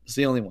one. It's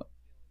the only one.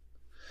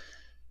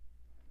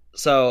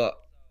 So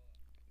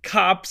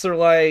cops are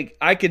like,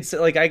 I could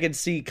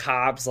see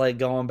cops like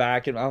going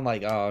back, and I'm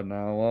like, oh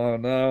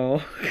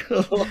no.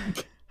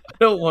 I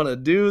don't want to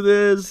do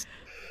this.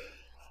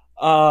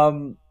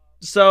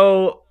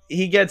 So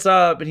he gets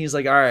up and he's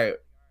like, all right,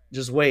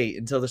 just wait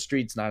until the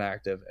street's not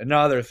active.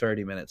 Another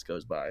 30 minutes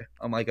goes by.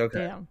 I'm like,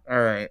 okay, Damn. All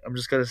right, I'm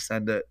just going to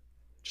send it.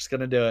 Just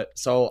going to do it.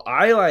 So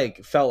I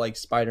like felt like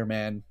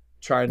Spider-Man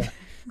trying to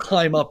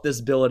climb up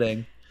this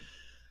building,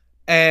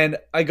 and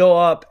I go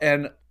up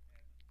and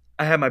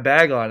I have my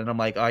bag on, and I'm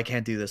like, oh, I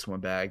can't do this one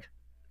bag.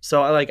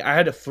 So I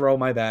had to throw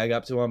my bag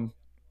up to him.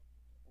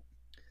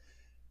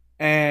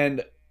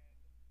 And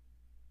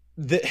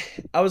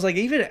I was like,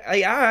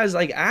 I was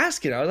like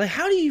asking, I was like,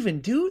 how do you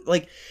even do,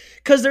 like,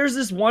 because there's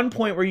this one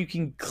point where you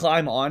can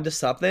climb onto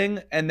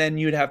something and then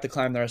you'd have to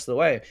climb the rest of the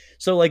way.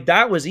 So like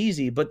that was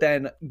easy, but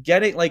then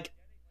getting like,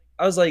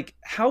 I was like,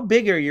 how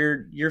big are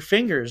your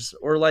fingers?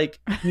 Or like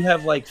you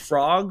have like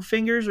frog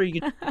fingers where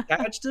you can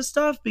attach to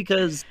stuff,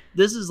 because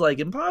this is like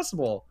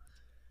impossible.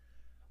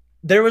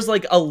 There was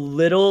like a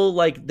little,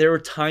 like there were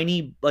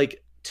tiny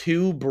like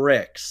 2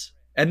 bricks.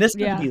 And this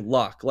could be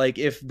luck. Like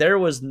if there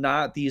was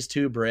not these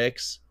 2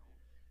 bricks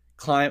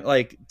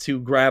to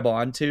grab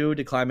onto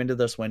to climb into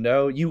this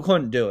window, you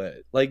couldn't do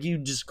it. Like you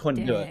just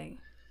couldn't do it.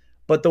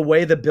 But the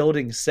way the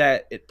building's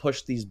set, it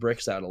pushed these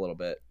bricks out a little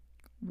bit.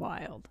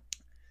 Wild.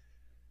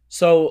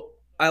 So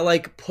I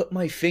like put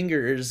my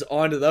fingers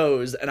onto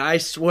those, and I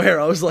swear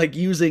I was like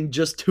using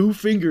just 2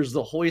 fingers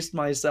to hoist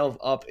myself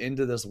up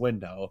into this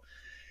window.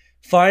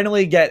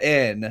 Finally get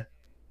in,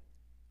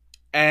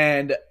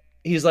 and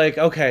he's like,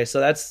 "Okay, so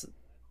that's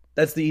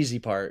the easy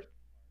part."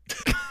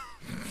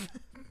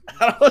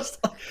 I was,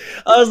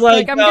 I was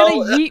like, I'm no.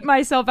 gonna yeet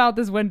myself out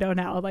this window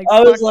now. Like,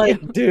 I was fuck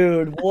like, you.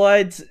 dude,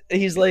 what?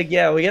 He's like,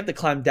 yeah, we have to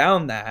climb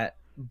down that,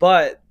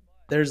 but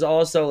there's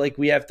also like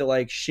we have to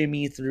like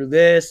shimmy through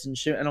this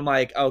and I'm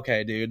like,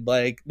 okay, dude,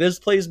 like this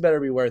place better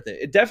be worth it.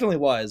 It definitely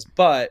was,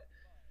 but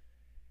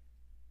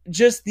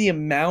just the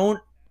amount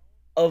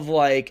of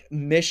like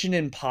Mission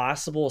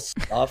Impossible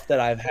stuff that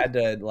I've had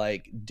to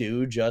like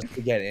do just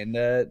to get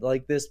into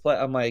like this place,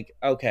 I'm like,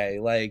 okay,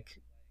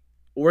 like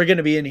we're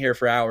gonna be in here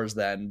for hours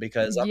then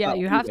because I'm Yeah, not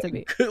you have to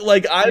leaving. be.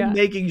 Like I'm Yeah.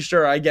 making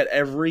sure I get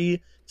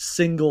every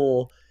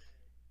single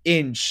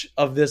inch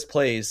of this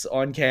place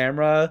on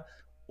camera,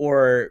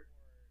 or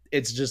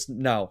it's just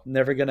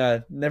never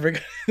gonna never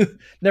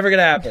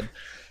gonna happen.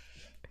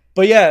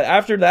 But yeah,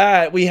 after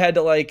that we had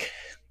to like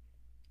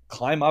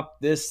climb up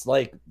this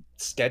like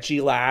sketchy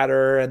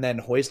ladder and then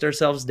hoist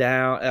ourselves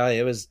down.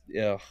 It was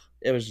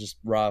just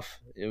rough.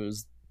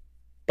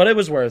 But it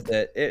was worth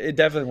it. It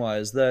definitely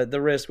was.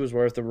 The risk was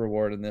worth the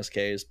reward in this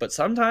case. But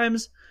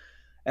sometimes,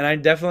 and I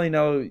definitely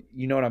know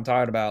you know what I'm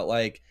talking about.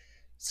 Like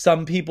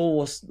some people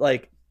will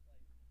like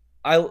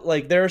I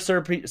like there are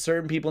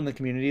certain people in the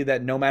community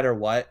that no matter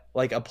what,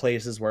 like a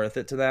place is worth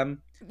it to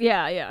them.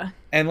 Yeah, yeah.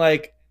 And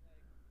like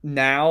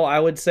now I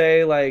would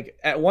say like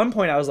at one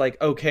point I was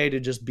like okay to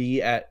just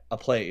be at a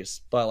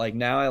place, but like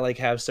now I like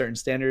have certain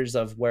standards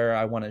of where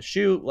I want to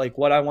shoot, like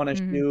what I want to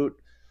shoot.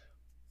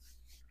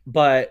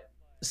 But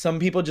some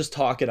people just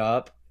talk it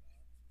up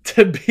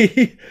to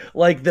be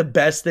like the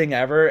best thing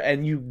ever,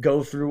 and you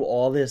go through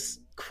all this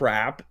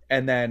crap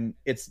and then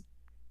it's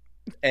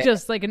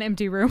just like an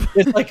empty room.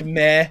 It's like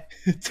meh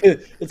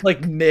it's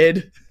like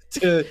mid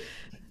to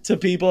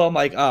people. I'm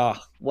like, oh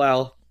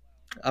well,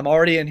 I'm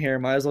already in here,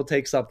 might as well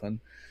take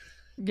something.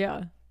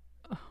 Yeah.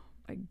 Oh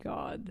my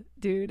god,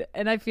 dude.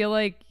 And I feel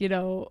like, you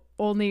know,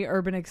 only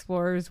urban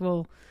explorers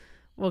will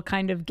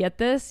kind of get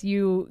this.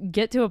 You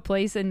get to a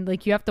place and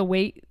like you have to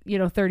wait, you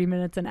know, 30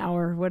 minutes, an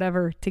hour,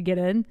 whatever to get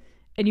in.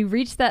 And you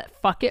reach that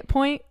fuck it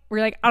point where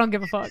you're like, I don't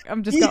give a fuck.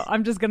 I'm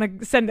just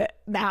gonna send it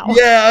now.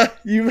 Yeah,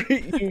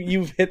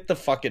 you've hit the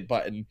fuck it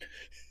button.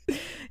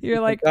 You're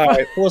like, all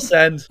right, we'll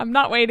send. I'm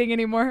not waiting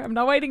anymore.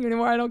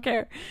 I don't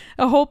care.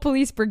 A whole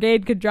police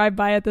brigade could drive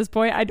by at this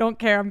point. I don't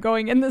care. I'm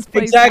going in this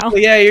place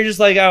exactly. now. Yeah, you're just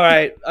like, all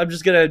right, I'm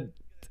just gonna,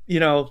 you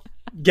know,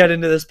 get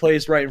into this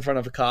place right in front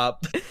of a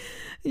cop.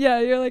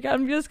 Yeah, you're like,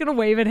 I'm just gonna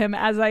wave at him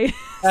as I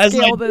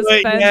scale this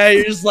fence. Yeah,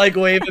 you're just like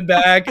waving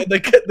back, and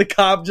the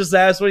cop just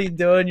asks, "What are you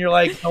doing?" You're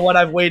like, "You know what?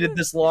 I've waited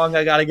this long.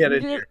 I gotta get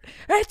in here."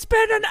 It's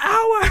been an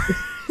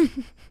hour.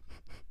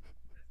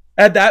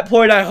 At that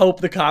point, I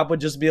hope the cop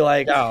would just be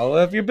like, "Oh,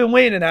 well, if you've been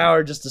waiting an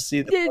hour just to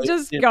see the place,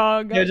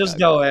 just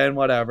go in,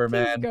 whatever,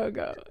 man."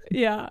 Go.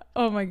 Yeah.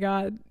 Oh my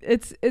god,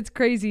 it's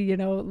crazy. You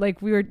know, like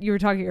you were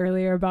talking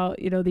earlier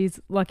about, you know, these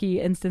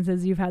lucky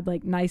instances you've had,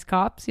 like nice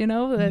cops, you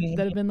know, that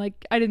have been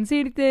like, I didn't see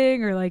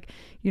anything, or like,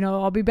 you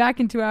know, I'll be back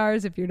in 2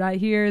 hours. If you're not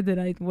here, then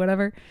I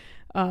whatever.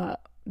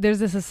 There's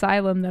this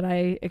asylum that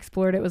I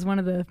explored. It was one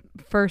of the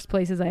first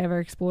places I ever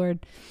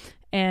explored.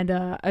 And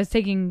I was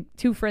taking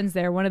 2 friends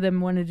there. One of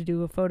them wanted to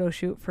do a photo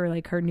shoot for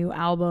like her new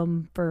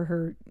album, for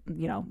her,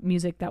 you know,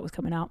 music that was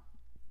coming out.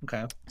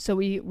 Okay. So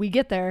we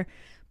get there,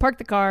 park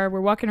the car.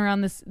 We're walking around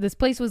this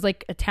place was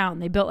like a town.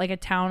 They built like a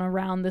town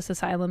around this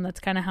asylum. That's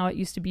kind of how it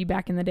used to be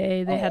back in the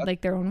day. They had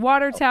like their own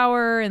water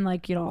tower and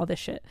like, you know, all this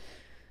shit.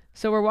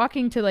 So we're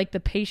walking to like the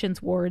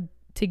patient's ward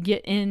to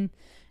get in,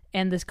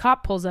 and this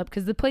cop pulls up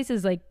because the place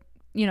is like,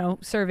 you know,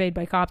 surveyed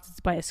by cops. It's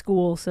by a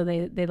school, so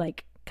they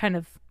like kind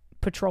of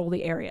patrol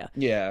the area.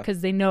 Yeah.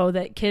 Because they know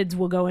that kids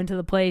will go into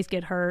the place,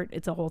 get hurt.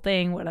 It's a whole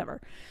thing, whatever.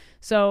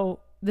 So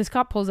this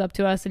cop pulls up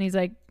to us and he's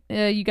like,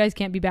 you guys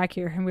can't be back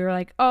here. And we were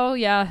like, oh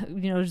yeah,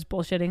 you know, just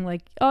bullshitting.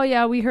 Like, oh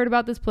yeah, we heard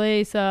about this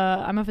place.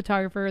 I'm a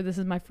photographer. This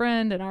is my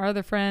friend and our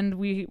other friend.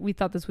 We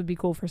thought this would be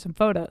cool for some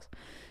photos.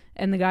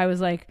 And the guy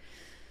was like,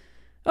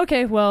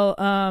 okay, well,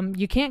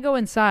 you can't go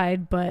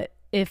inside, but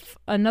if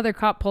another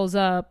cop pulls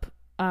up,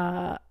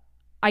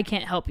 I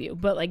can't help you,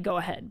 but like, go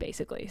ahead,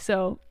 basically.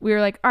 So we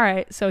were like, all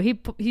right. So he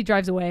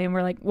drives away and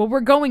we're like, well, we're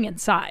going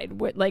inside.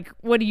 What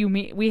do you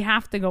mean? We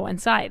have to go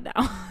inside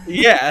now.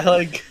 Yeah.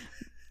 Like,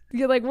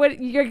 you're like, what?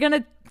 You're going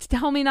to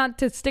tell me not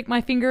to stick my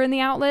finger in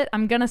the outlet?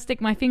 I'm going to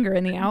stick my finger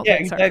in the outlet.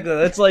 Yeah, exactly.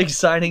 Sorry. That's like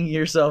signing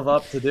yourself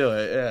up to do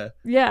it. Yeah.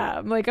 Yeah.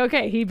 I'm like,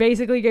 okay. He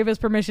basically gave us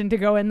permission to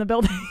go in the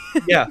building.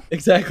 Yeah,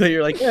 exactly.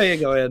 You're like, yeah,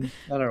 go in.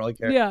 I don't really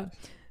care. Yeah.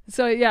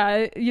 So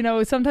yeah, you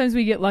know, sometimes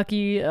we get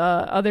lucky,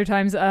 other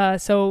times.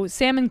 So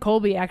Sam and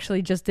Colby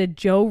actually just did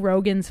Joe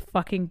Rogan's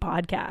fucking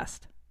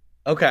podcast.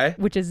 Okay.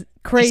 which is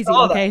I crazy.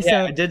 saw that. Okay,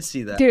 Yeah, so I did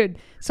see that. dude,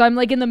 so I'm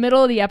like in the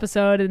middle of the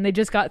episode and they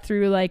just got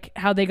through like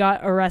how they got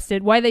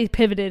arrested, why they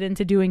pivoted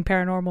into doing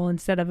paranormal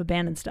instead of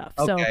abandoned stuff.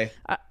 Okay.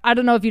 So I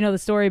don't know if you know the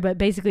story, but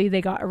basically they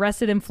got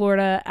arrested in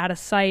Florida at a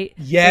site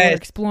they were Yes.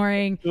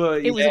 exploring. Well,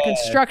 It was a yeah.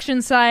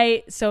 construction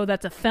site, so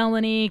that's a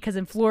felony because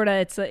in Florida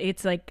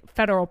it's like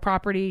federal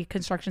property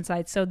construction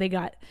sites. So they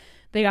got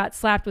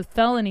slapped with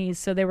felonies.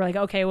 So they were like,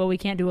 okay, well we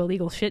can't do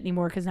illegal shit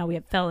anymore because now we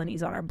have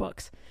felonies on our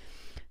books.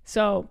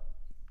 So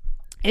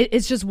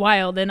it's just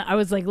wild. And I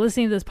was like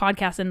listening to this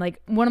podcast, and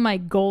like one of my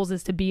goals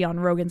is to be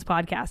on Rogan's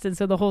podcast. And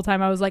so the whole time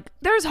I was like,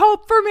 there's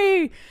hope for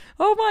me.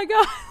 Oh my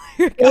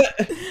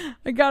God.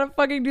 I gotta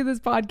fucking do this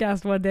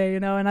podcast one day, you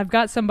know? And I've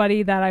got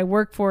somebody that I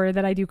work for,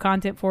 that I do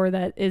content for,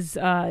 that is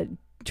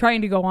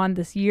trying to go on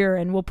this year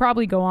and will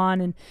probably go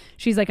on. And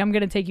she's like, I'm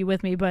going to take you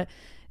with me. But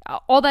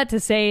all that to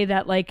say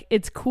that like,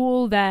 it's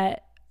cool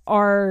that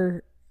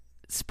our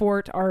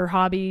sport, our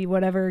hobby,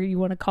 whatever you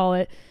want to call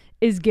it,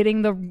 is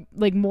getting the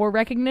like more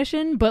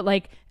recognition, but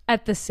like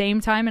at the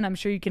same time, and I'm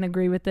sure you can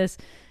agree with this,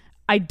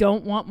 I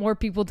don't want more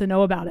people to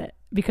know about it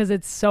because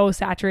it's so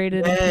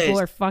saturated and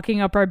people are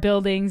fucking up our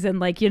buildings and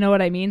like, you know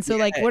what I mean? So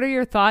like, what are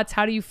your thoughts?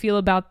 How do you feel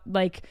about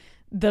like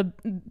the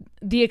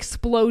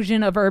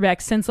explosion of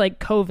Urbex since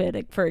like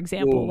COVID, for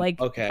example? Like,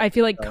 I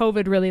feel like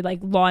COVID really like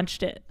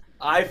launched it.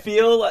 I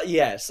feel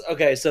yes.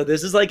 Okay, so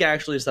this is like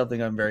actually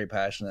something I'm very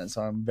passionate.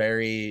 So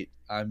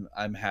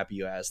I'm happy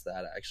you asked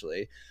that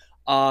actually.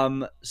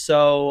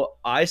 So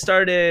I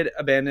started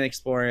abandoned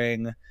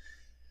exploring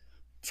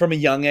from a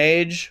young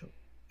age,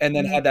 and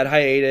then had that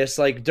hiatus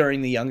like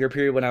during the younger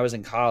period when I was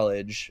in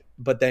college,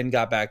 but then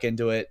got back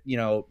into it, you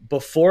know,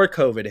 before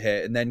COVID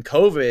hit, and then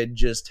COVID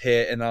just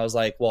hit, and I was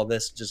like, well,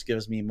 this just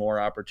gives me more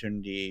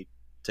opportunity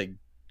to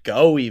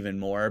go even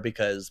more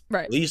because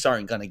police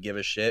aren't going to give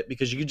a shit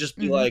because you could just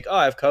be like, oh,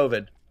 I have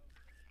COVID.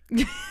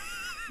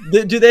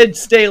 Do they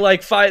stay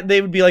like 5? They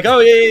would be like,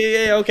 oh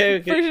yeah,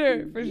 okay.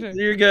 For sure.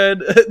 You're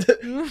good.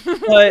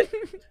 But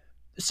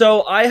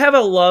so I have a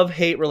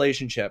love-hate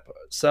relationship.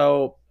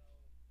 So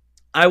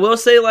I will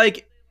say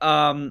like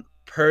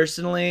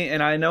personally,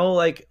 and I know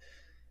like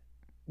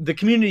the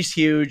community's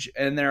huge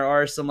and there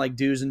are some like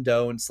do's and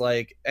don'ts,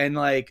 like, and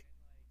like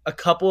a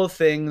couple of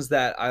things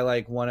that I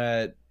like want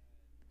to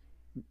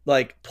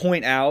like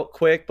point out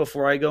quick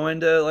before I go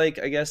into like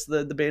I guess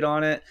the debate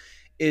on it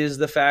is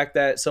the fact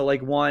that so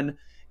like one,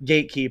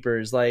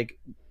 gatekeepers, like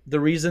the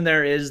reason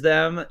there is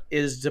them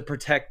is to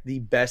protect the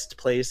best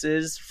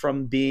places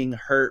from being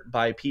hurt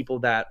by people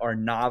that are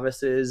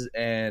novices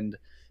and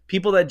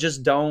people that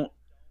just don't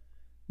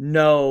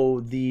know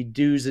the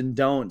do's and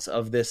don'ts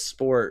of this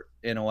sport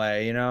in a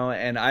way, you know.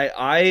 And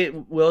I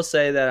will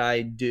say that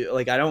I do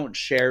like I don't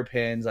share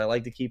pins. I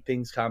like to keep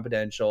things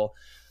confidential.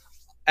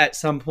 At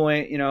some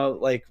point, you know,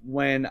 like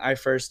when I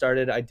first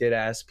started, I did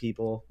ask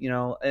people, you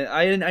know,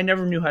 and I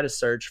never knew how to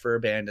search for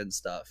abandoned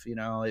stuff, you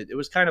know, it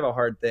was kind of a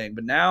hard thing,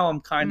 but now I'm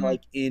kind of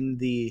like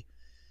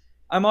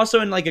I'm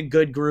also in like a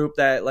good group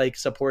that like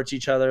supports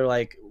each other.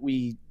 Like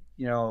we,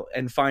 you know,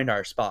 and find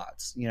our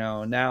spots, you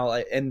know,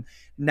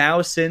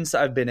 now since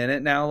I've been in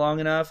it now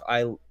long enough,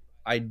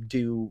 I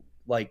do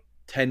like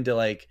tend to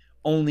like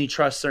only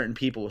trust certain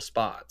people with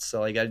spots. So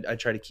like I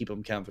try to keep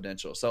them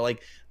confidential. So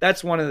like,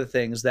 that's one of the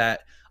things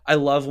that I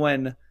love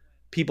when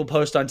people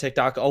post on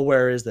TikTok, oh,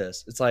 where is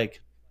this? It's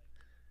like,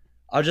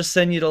 I'll just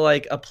send you to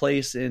like a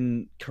place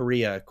in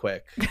Korea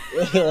quick.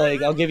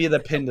 Like I'll give you the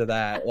pin to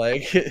that.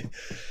 Like,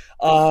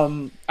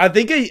 I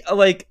think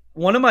like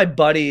one of my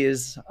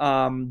buddies,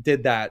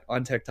 did that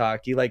on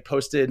TikTok. He like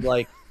posted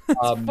like,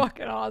 That's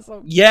fucking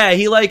awesome. Yeah.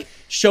 He like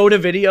showed a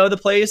video of the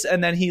place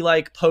and then he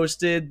like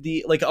posted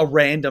the, like a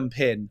random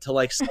pin to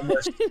like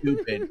somewhere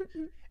stupid.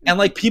 And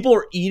like people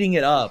were eating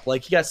it up.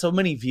 Like he got so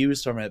many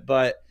views from it,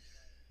 but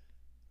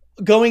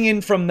going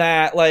in from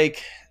that,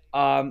 like,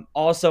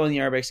 also in the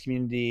Urbex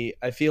community,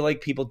 I feel like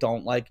people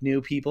don't like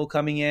new people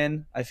coming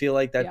in. I feel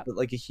like that's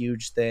like a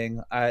huge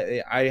thing.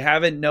 I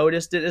haven't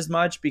noticed it as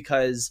much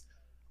because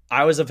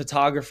I was a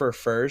photographer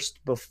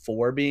first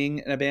before being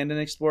an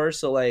abandoned explorer.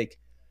 So like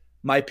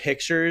my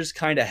pictures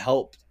kind of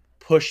helped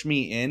push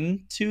me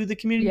into the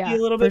community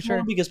a little bit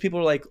more because people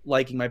were like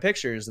liking my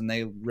pictures and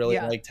they really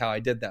liked how I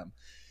did them.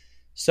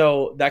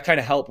 So that kind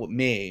of helped with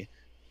me.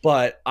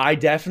 But I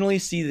definitely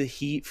see the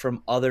heat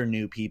from other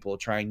new people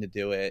trying to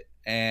do it.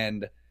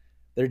 And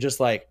they're just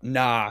like,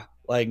 nah,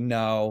 like,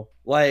 no,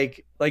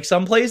 like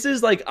some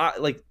places, like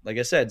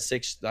I said,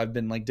 I've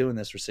been like doing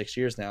this for 6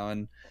 years now.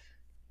 And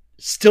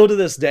still to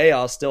this day,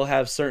 I'll still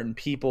have certain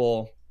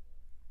people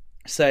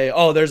say,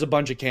 oh, there's a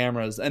bunch of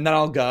cameras. And then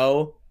I'll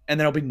go and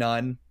there'll be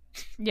none.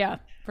 Yeah,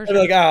 for sure.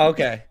 I'll be like, oh,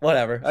 okay,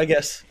 whatever. I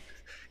guess,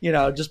 you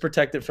know, just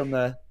protect it from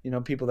the, you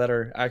know, people that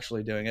are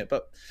actually doing it.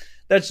 But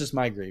that's just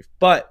my grief.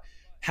 But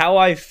how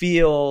I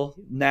feel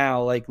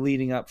now, like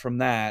leading up from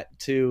that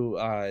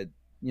to,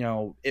 you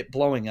know, it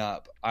blowing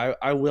up,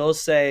 I will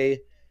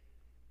say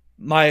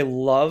my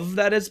love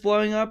that it's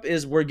blowing up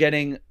is we're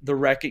getting the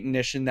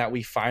recognition that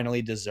we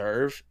finally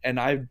deserve. And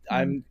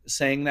I'm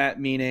saying that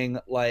meaning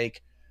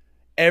like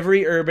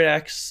every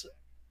Urbex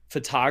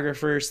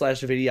photographer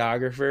slash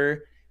videographer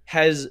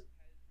has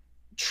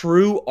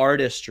true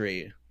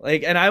artistry.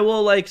 Like, and I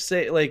will like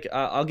say like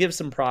I'll give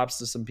some props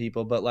to some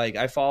people, but like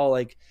I follow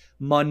like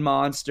Mun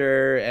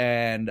Monster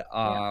and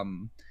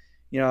I'm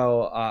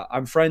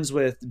friends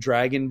with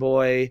Dragon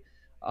Boy.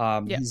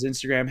 His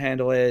Instagram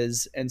handle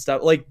is and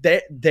stuff like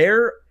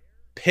their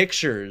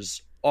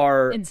pictures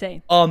are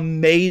insane.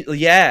 Amazing.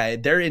 Yeah,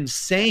 they're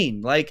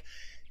insane. Like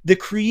the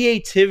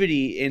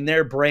creativity in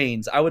their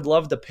brains, I would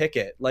love to pick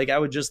it. Like I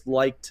would just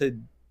like to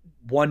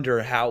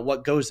wonder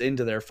what goes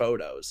into their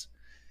photos.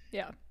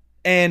 Yeah.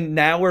 And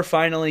now we're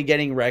finally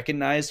getting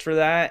recognized for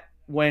that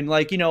when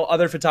like,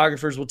 other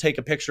photographers will take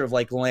a picture of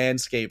like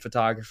landscape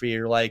photography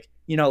or like,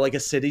 like a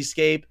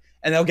cityscape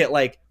and they'll get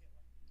like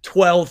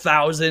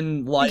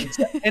 12,000 likes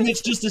and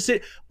it's just a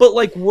city. But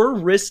like we're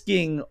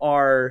risking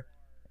our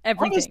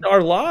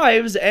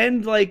lives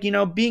and like,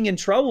 being in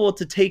trouble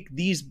to take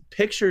these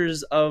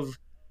pictures of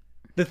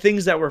the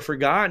things that were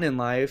forgotten in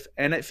life.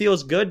 And it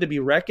feels good to be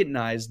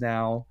recognized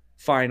now,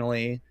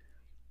 finally,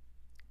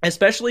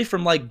 especially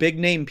from like big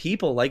name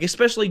people, like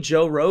especially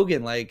Joe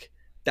Rogan. Like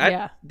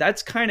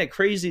that's kind of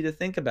crazy to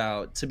think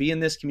about, to be in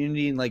this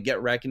community and like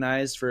get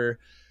recognized for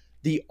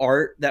the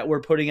art that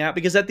we're putting out,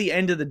 because at the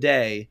end of the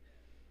day,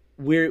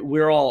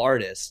 we're all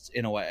artists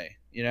in a way,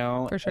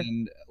 For sure.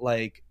 and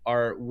like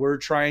we're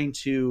trying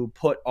to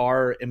put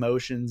our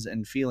emotions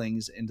and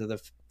feelings into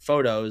the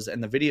photos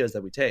and the videos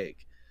that we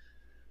take.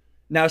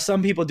 Now,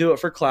 some people do it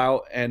for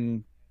clout,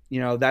 and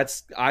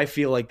I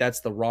feel like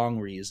that's the wrong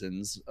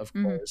reasons, of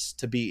course,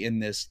 to be in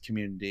this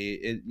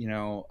community.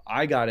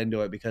 I got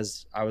into it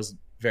because I was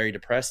very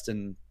depressed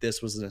and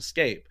this was an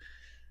escape.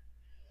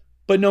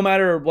 But no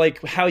matter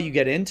like how you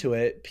get into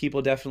it,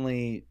 people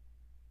definitely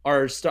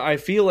I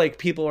feel like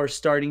people are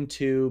starting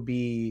to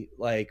be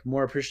like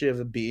more appreciative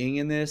of being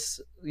in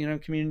this,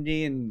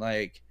 community. And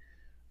like,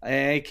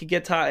 it could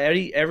get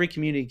every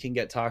community can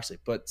get toxic,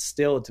 but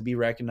still to be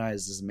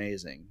recognized is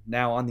amazing.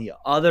 Now, on the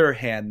other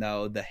hand,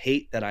 though, the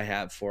hate that I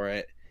have for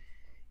it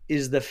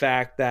is the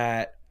fact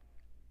that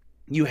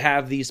you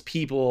have these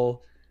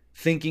people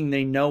thinking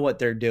they know what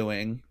they're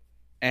doing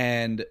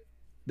and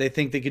they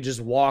think they could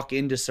just walk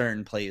into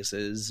certain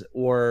places,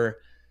 or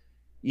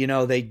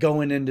they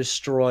go in and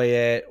destroy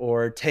it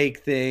or take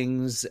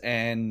things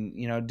and,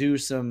 do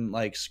some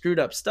like screwed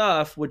up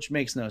stuff, which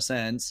makes no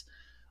sense.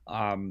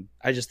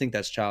 I just think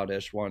that's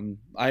childish.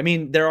 I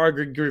mean, there are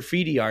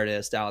graffiti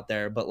artists out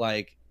there, but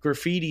like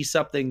graffiti,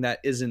 something that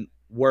isn't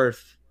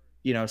worth,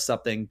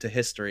 something to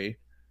history.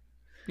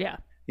 Yeah.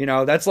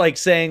 That's like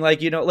saying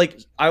like, like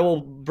I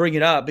will bring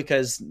it up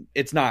because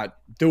it's not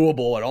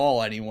doable at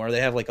all anymore.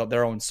 They have like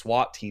their own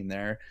SWAT team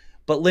there,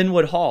 but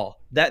Linwood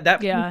Hall,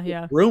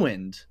 that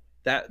ruined.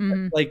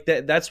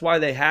 That's why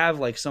they have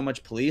like so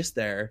much police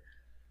there.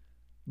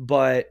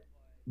 But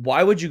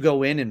why would you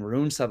go in and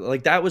ruin something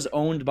like that? Was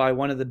owned by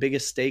one of the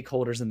biggest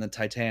stakeholders in the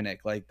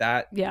Titanic. Like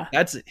that. Yeah,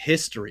 that's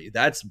history.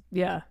 That's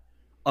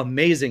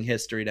amazing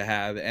history to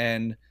have.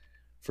 And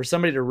for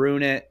somebody to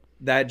ruin it,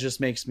 that just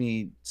makes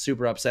me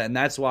super upset. And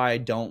that's why I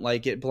don't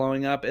like it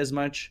blowing up as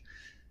much.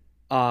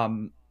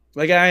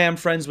 Like I am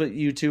friends with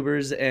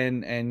YouTubers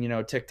and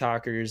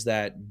TikTokers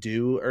that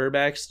do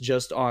urbex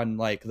just on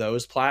like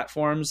those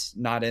platforms,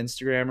 not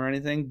Instagram or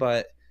anything,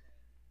 but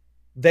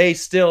they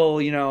still,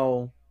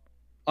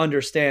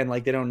 understand,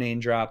 like they don't name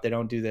drop, they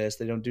don't do this,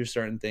 they don't do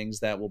certain things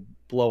that will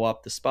blow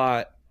up the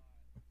spot.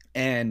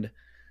 And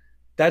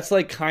that's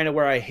like kind of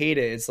where I hate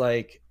it. It's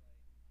like,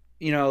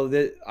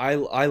 that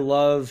I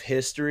love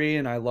history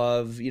and I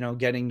love,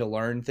 getting to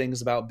learn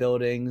things about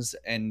buildings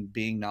and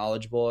being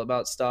knowledgeable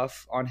about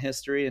stuff on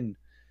history, and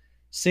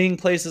seeing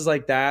places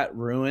like that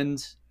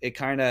ruined, it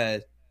kind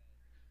of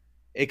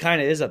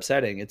is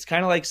upsetting. It's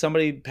kind of like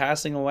somebody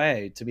passing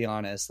away, to be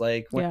honest.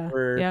 Like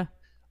when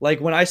like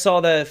when I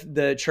saw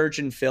the church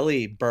in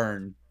Philly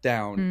burn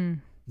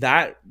down,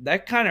 that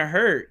kind of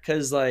hurt,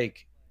 because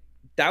like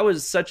that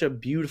was such a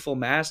beautiful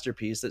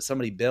masterpiece that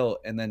somebody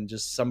built, and then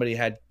just somebody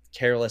had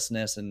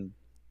carelessness and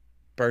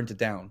burnt it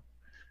down.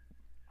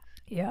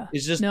 Yeah,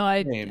 it's just I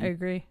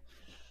agree.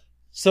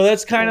 So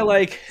that's kind of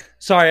like,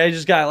 sorry, I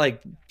just got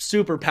like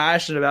super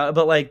passionate about it,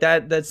 but like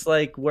that's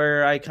like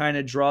where I kind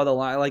of draw the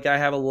line. Like I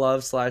have a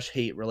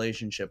love/hate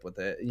relationship with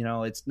it.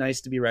 It's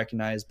nice to be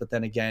recognized, but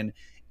then again,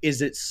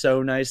 is it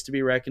so nice to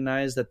be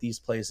recognized that these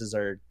places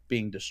are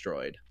being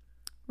destroyed?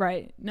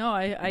 Right. No,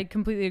 I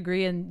completely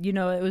agree. And,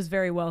 it was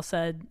very well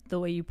said, the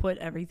way you put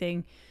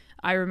everything.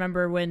 I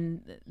remember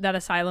when that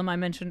asylum I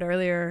mentioned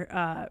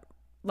earlier,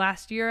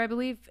 last year, I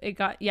believe it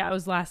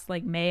was last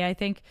like May, I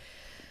think.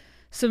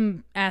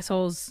 Some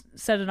assholes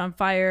set it on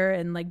fire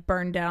and like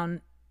burned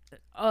down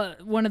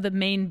one of the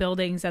main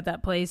buildings at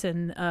that place.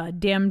 And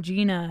Damn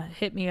Gina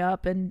hit me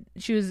up, and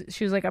she was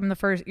like,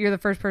 you're the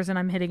first person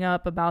I'm hitting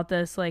up about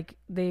this. Like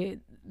the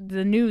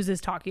news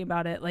is talking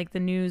about it. Like the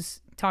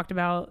news talked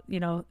about,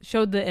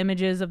 showed the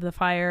images of the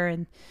fire,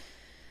 and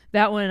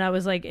that one, I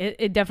was like,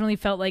 it definitely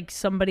felt like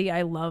somebody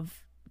I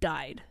love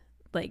died.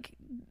 Like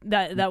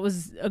that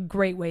was a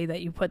great way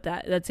that you put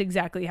that. That's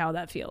exactly how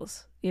that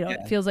feels.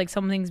 It feels like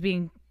something's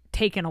being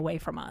taken away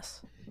from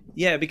us.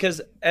 Yeah,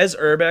 because as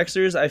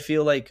urbexers, I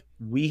feel like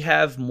we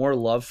have more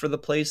love for the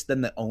place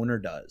than the owner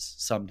does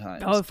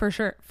sometimes. Oh, for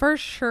sure. For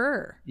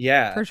sure.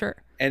 Yeah. For sure.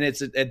 And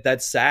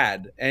that's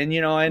sad. And I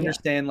Yeah.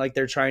 understand like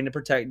they're trying to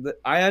protect.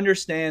 I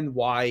understand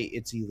why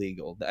it's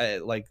illegal,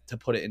 like to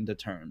put it into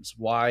terms.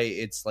 Why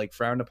it's like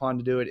frowned upon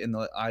to do it in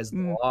the eyes of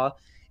the law.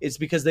 It's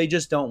because they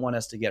just don't want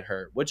us to get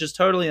hurt, which is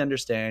totally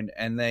understand.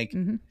 And like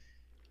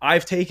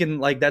I've taken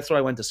like that's what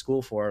I went to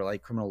school for,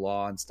 like criminal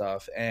law and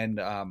stuff. And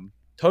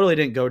totally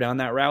didn't go down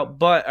that route.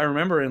 But I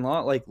remember in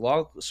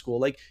law school,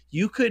 like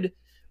you could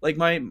like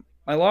my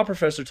law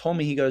professor told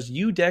me, he goes,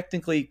 you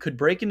technically could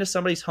break into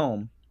somebody's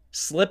home,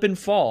 slip and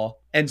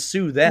fall, and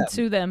sue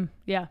them.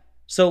 Yeah.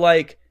 So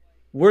like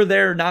we're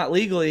there not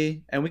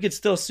legally and we could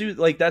still sue.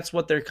 Like that's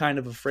what they're kind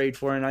of afraid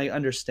for. And I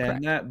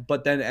understand that.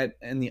 But then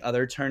in the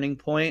other turning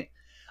point,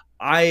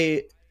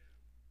 I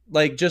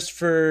like just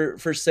for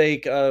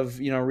sake of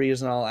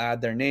reason, I'll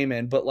add their name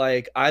in, but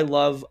like I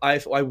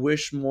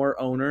wish more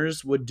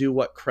owners would do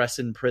what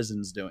Crescent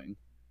Prison's doing.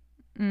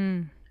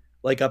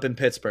 Like up in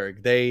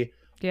Pittsburgh, they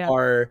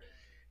are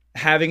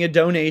having a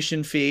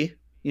donation fee,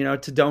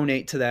 to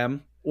donate to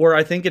them, or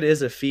I think it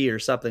is a fee or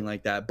something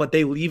like that, but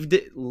they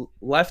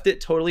left it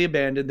totally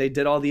abandoned. They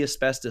did all the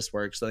asbestos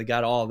work, so they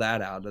got all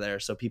that out of there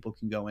so people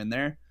can go in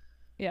there.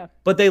 Yeah.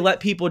 But they let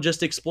people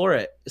just explore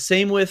it.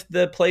 Same with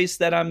the place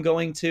that I'm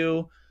going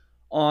to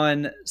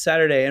on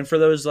Saturday. And for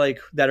those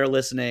like that are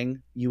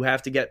listening, you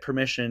have to get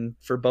permission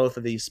for both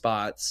of these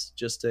spots,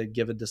 just to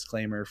give a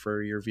disclaimer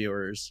for your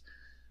viewers.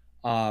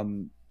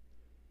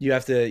 You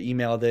have to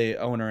email the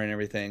owner and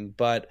everything,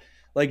 but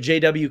like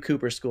JW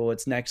Cooper School,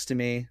 it's next to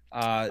me.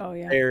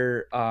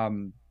 They're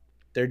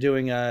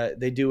doing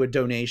they do a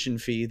donation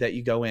fee that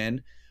you go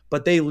in,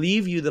 but they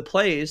leave you the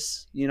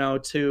place,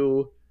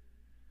 to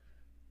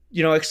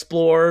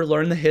explore,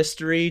 learn the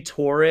history,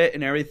 tour it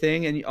and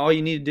everything. And all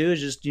you need to do is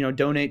just,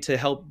 donate to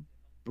help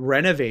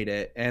renovate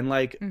it. And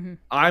like,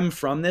 I'm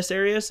from this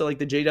area. So like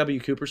the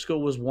JW Cooper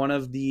School was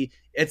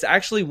it's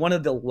actually one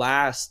of the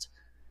last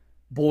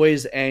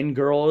boys and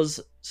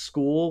girls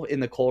school in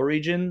the Cole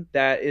region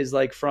that is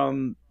like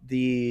from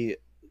the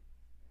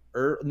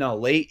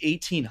late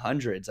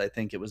 1800s. I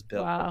think it was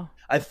built. Wow.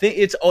 I think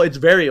it's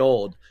very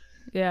old.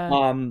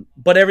 Yeah.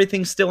 But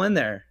everything's still in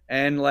there.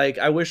 And like,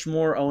 I wish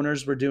more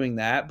owners were doing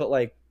that, but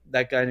like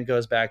that kind of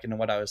goes back into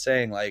what I was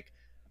saying. Like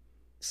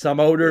some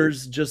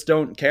owners just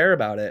don't care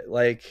about it.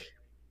 Like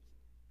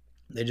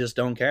they just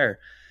don't care.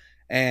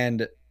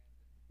 And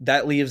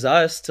that leaves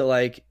us to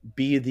like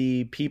be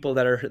the people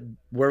that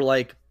we're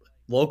like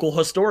local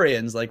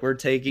historians. Like we're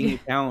taking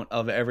account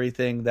of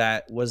everything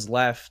that was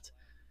left.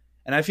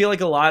 And I feel like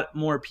a lot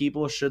more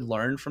people should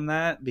learn from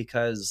that,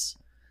 because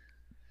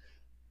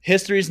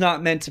history is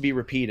not meant to be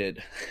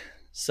repeated.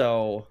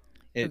 So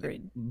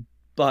Agreed.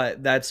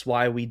 But that's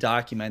why we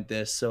document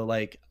this. So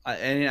like,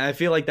 and I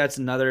feel like that's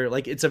another,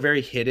 like, it's a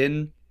very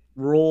hidden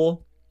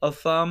rule of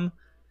thumb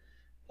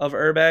of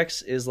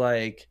Urbex is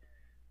like,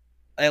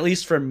 at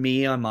least for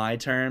me on my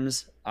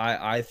terms,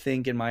 I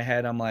think in my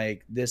head, I'm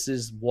like, this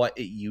is what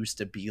it used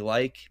to be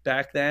like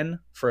back then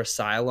for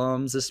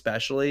asylums,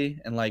 especially,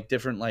 and like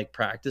different like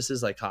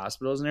practices like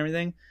hospitals and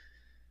everything.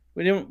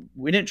 We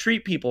didn't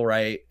treat people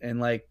right,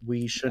 and like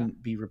we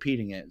shouldn't be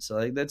repeating it. So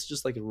like that's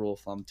just like a rule of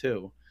thumb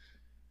too.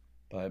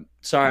 But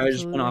sorry, I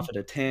just went off at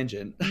a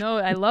tangent. No,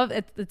 I love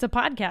it. It's a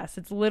podcast.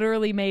 It's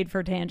literally made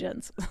for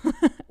tangents.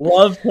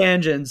 Love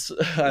tangents.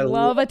 I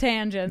love a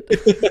tangent.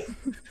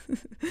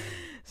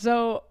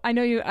 So I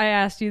know I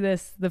asked you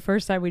this the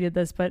first time we did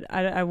this, but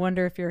I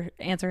wonder if your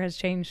answer has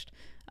changed.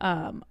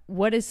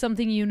 What is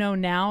something you know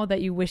now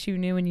that you wish you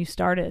knew when you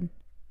started?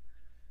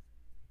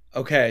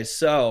 Okay,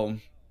 so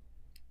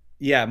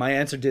yeah, my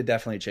answer did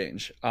definitely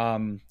change.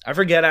 I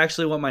forget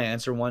actually what my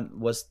answer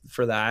was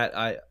for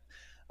that.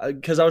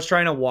 Because I was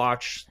trying to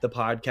watch the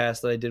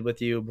podcast that I did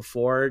with you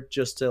before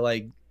just to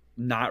like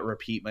not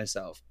repeat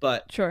myself.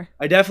 But sure,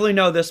 I definitely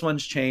know this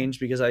one's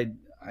changed because I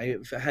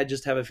had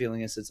just have a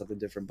feeling I said something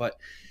different. But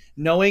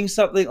knowing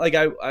something like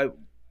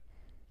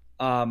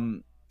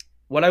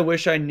what I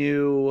wish I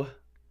knew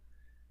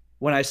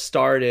when I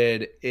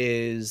started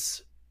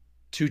is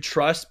to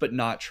trust but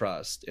not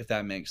trust, if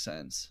that makes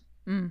sense.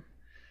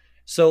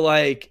 So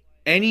like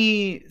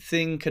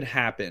anything could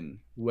happen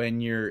when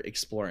you're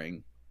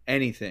exploring.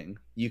 Anything.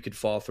 You could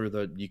fall through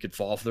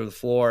the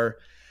floor.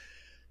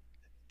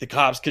 The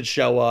cops could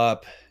show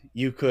up.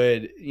 You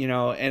could,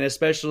 and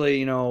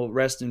especially,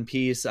 rest in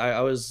peace. I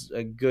was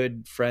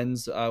good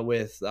friends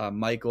with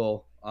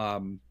Michael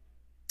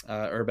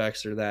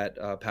Urbexer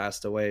that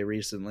passed away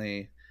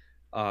recently.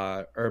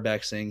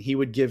 Urbexing. He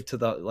would give to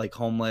the like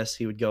homeless.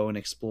 He would go and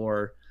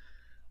explore.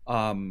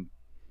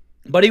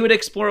 But he would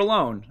explore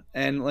alone,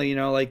 and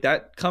like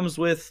that comes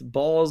with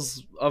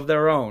balls of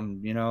their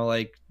own.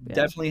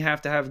 Definitely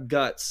have to have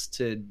guts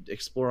to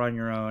explore on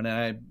your own, and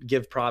I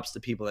give props to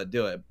people that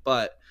do it.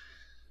 But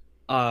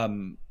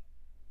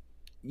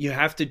you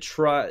have to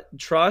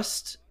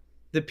trust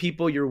the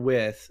people you're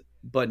with,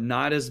 but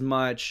not as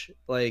much.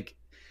 Like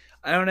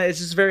I don't know. It's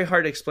just very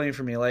hard to explain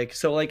for me. Like,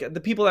 so like the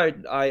people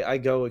that I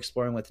go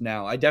exploring with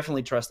now, I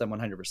definitely trust them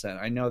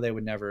 100%. I know they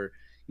would never,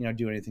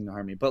 do anything to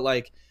harm me. But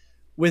like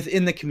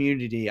within the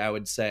community, I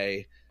would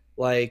say,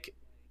 like,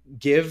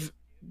 give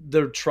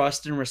the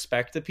trust and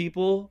respect to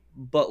people,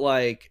 but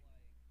like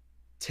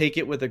take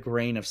it with a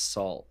grain of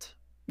salt.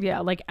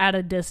 Yeah, like at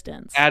a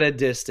distance. At a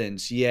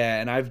distance,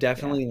 yeah. And I've Yeah.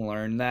 definitely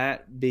learned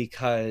that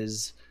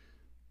because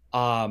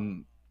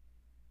um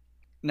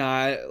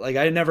nah, like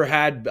I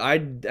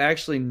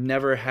actually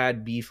never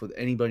had beef with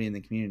anybody in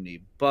the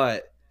community,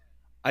 but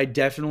I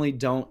definitely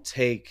don't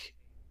take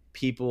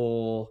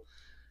people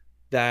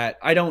that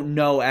I don't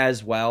know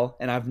as well,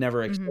 and I've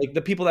never Hmm. like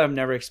the people that I've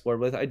never explored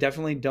with. I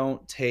definitely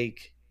don't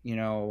take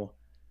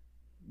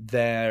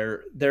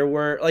their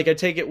word, like I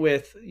take it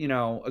with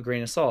a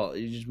grain of salt.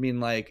 You just mean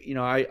like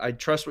I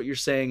trust what you're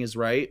saying is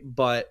right,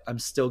 but I'm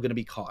still gonna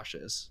be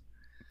cautious.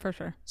 For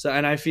sure. So,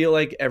 and I feel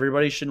like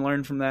everybody should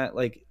learn from that.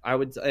 Like I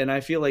would, and I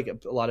feel like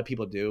a lot of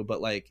people do,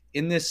 but like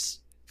in this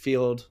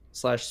field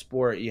slash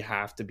sport, you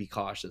have to be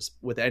cautious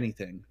with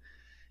anything.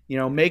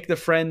 Yeah. Make the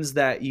friends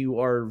that you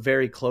are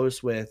very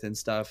close with and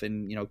stuff,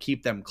 and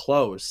keep them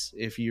close.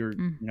 If you're,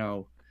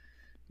 Mm.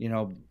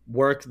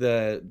 work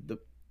the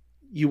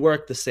you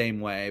work the same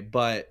way,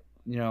 but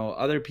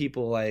other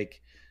people, like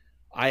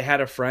I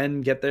had a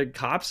friend get their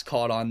cops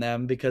called on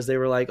them because they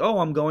were like, "Oh,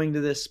 I'm going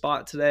to this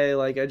spot today.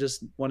 Like, I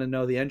just want to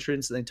know the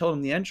entrance." And they told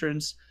him the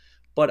entrance,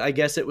 but I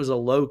guess it was a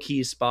low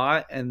key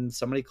spot, and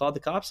somebody called the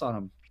cops on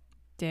him.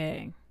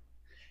 Dang.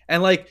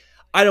 And like,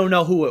 I don't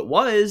know who it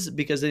was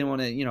because they didn't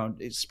want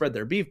to, spread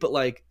their beef, but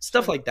like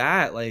stuff Sure. like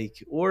that,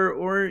 like,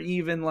 or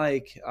even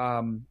like,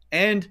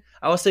 and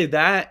I will say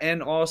that,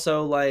 and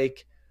also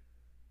like,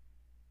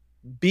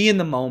 be in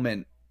the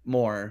moment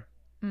more.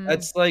 Mm.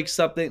 That's like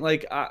something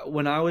like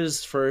when I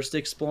was first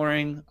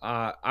exploring,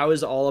 I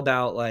was all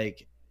about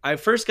like I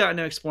first got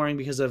into exploring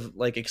because of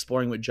like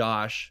exploring with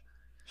Josh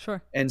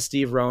Sure. and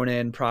Steve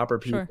Ronan,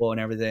 Proper Sure. People, and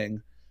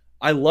everything.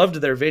 I loved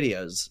their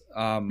videos,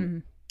 Hmm.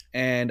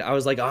 and I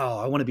was like, oh,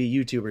 I want to be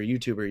a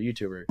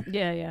YouTuber.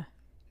 Yeah. Yeah.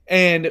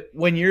 And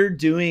when you're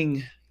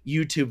doing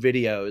YouTube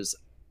videos,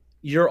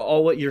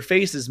 your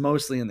face is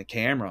mostly in the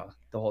camera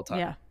the whole time.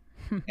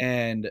 Yeah.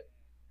 And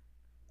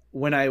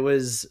when I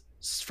was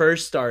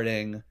first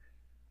starting,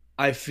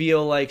 I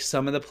feel like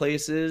some of the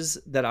places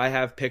that I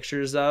have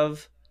pictures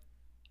of,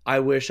 I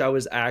wish I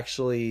was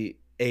actually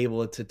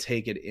able to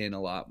take it in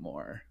a lot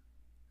more.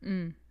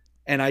 Mm.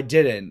 And I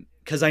didn't,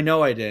 because I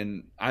know I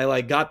didn't. I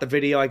like got the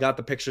video, I got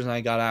the pictures, and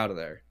I got out of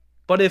there.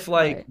 But if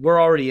like Right.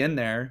 we're already in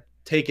there,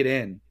 take it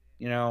in,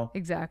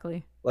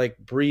 Exactly. like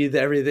breathe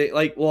everything.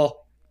 Like,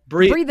 well,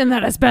 breathe. Breathe in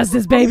that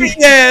asbestos, baby.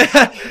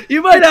 Yeah,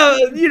 you might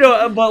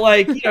have, but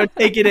like,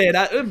 take it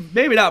in.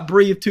 Maybe not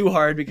breathe too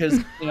hard because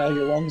your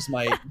lungs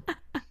might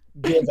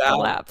give out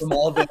Collapse. from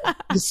all the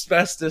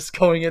asbestos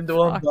going into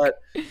them. Fuck.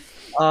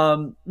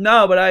 But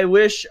no, but I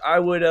wish I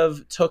would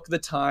have took the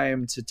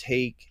time to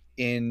take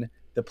in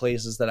the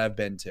places that I've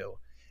been to.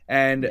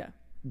 And Yeah.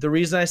 the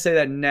reason I say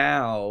that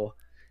now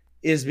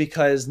is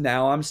because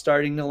now I'm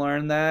starting to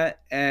learn that,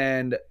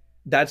 and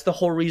that's the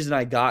whole reason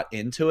I got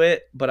into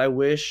it. But I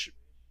wish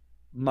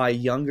my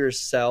younger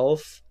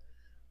self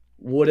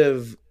would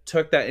have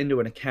took that into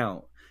an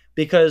account,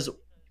 because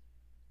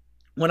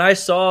when I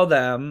saw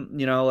them,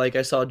 like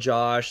I saw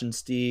Josh and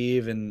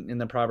Steve and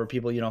the Proper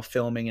People,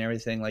 filming and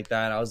everything like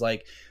that, I was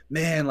like,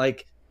 man,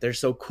 like they're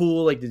so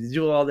cool. Like they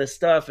do all this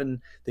stuff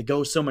and they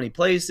go so many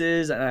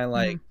places. And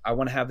Hmm. I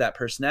want to have that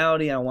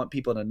personality. I want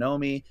people to know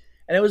me.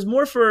 And it was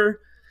more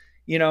for,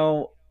 you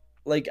know,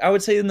 like I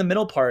would say in the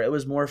middle part, it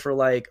was more for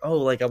like, oh,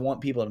 like I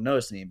want people to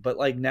notice me. But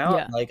like now,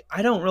 Yeah. like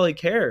I don't really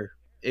care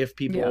if Yeah.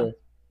 people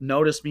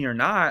notice me or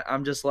not.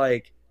 I'm just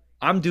like,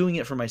 I'm doing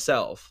it for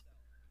myself,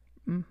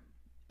 Mm. For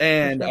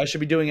and sure. I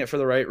should be doing it for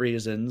the right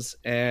reasons.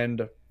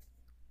 And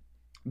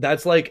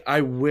that's like,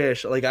 I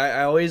wish, like,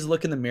 I always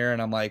look in the mirror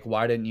and I'm like,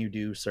 why didn't you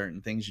do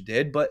certain things you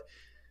did? But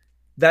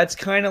that's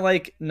kind of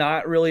like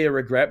not really a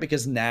regret,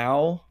 because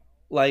now,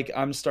 like,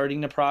 I'm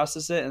starting to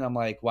process it and I'm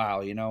like, wow,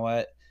 you know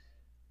what?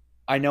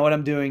 I know what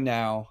I'm doing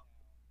now.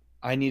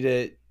 I need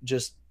to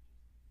just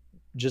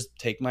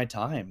take my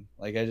time.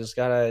 Like, I just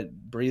gotta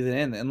breathe it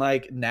in. And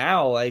like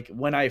now, like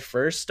when I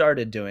first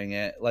started doing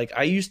it, like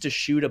I used to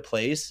shoot a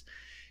place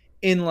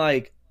in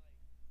like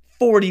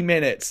 40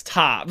 minutes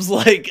tops.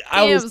 Like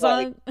Damn,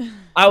 son.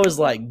 I was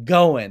like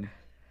going.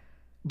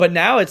 But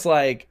now it's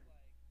like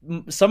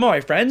some of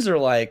my friends are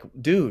like,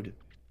 dude,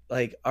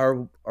 like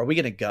are we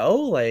gonna go?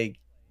 Like,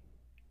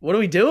 what are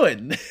we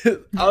doing?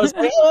 I was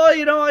like,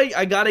 oh,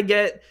 I gotta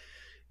get,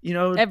 you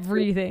know,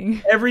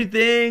 Everything.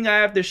 everything. I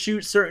have to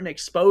shoot certain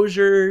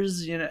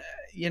exposures, Yeah.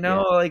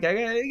 like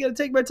I gotta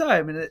take my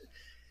time.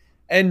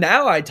 And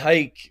now I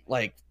take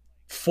like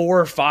 4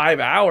 or 5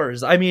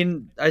 hours. I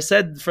mean, I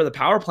said for the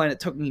power plant it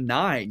took me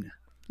 9.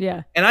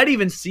 Yeah. And I'd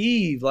even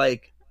see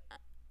like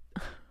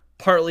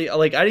partly,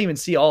 like I didn't even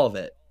see all of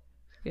it,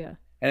 Yeah.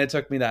 and it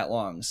took me that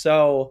long.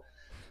 So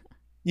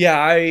yeah,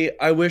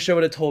 I wish I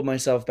would have told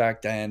myself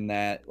back then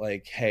that,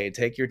 like, hey,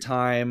 take your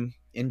time,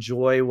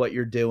 enjoy what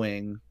you're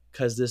doing,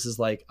 because this is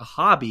like a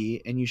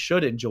hobby and you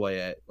should enjoy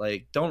it.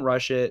 Like, don't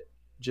rush it.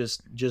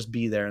 Just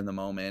be there in the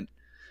moment.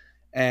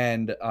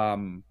 And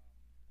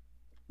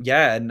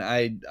yeah, and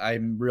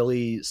I'm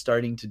really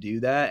starting to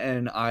do that,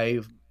 and I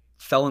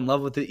fell in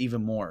love with it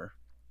even more.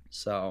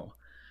 So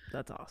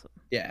That's awesome.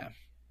 yeah.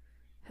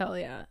 Hell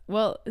yeah.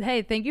 Well,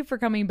 hey, thank you for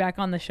coming back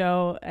on the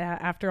show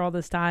after all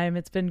this time.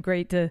 It's been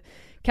great to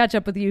catch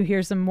up with you,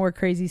 hear some more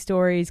crazy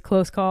stories,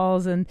 close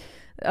calls, and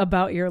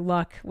about your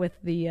luck with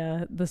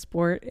the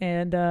sport.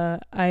 And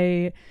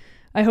I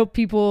hope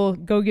people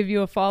go give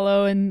you a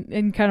follow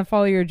and kind of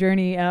follow your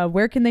journey.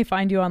 Where can they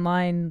find you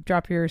online?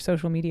 Drop your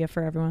social media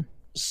for everyone.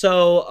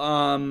 So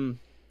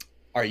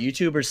our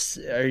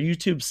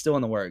YouTube's still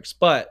in the works,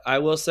 but I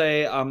will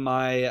say on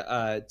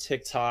my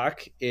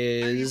TikTok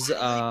is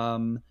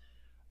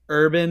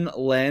Urban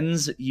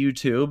Lens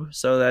YouTube.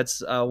 So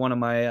that's one of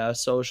my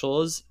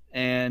socials,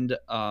 and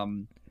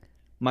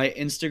my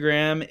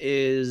Instagram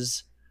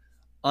is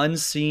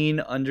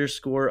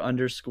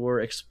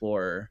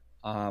unseen__explorer.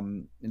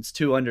 It's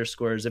 2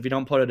 underscores. If you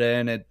don't put it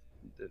in, it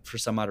for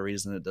some odd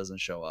reason it doesn't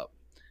show up.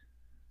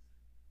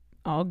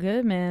 All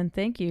good, man.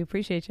 Thank you.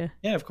 Appreciate you.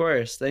 Yeah, of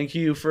course. Thank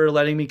you for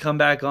letting me come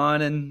back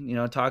on and,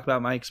 talk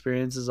about my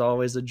experiences.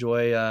 Always a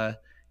joy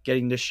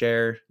getting to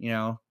share,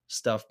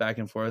 stuff back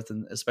and forth,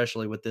 and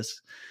especially with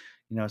this,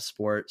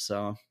 sport.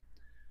 So,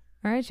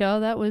 all right, y'all.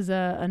 That was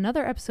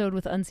another episode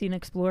with Unseen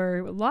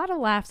Explorer. A lot of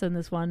laughs in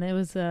this one. It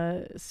was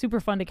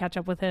super fun to catch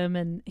up with him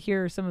and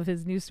hear some of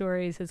his news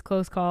stories, his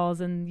close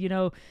calls, and,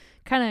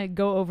 kind of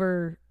go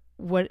over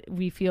what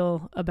we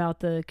feel about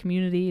the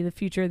community, the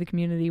future of the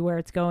community, where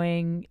it's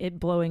going, it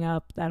blowing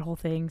up, that whole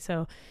thing.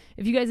 So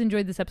if you guys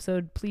enjoyed this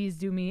episode, please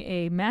do me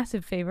a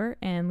massive favor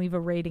and leave a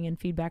rating and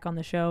feedback on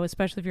the show,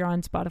 especially if you're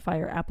on Spotify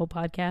or Apple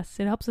Podcasts.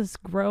 It helps us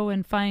grow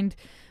and find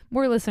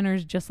more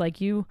listeners just like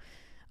you.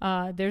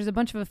 There's a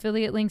bunch of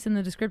affiliate links in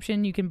the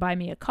description. You can buy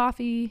me a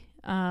coffee.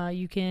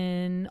 You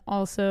can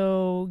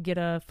also get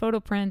a photo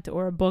print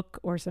or a book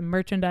or some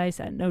merchandise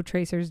at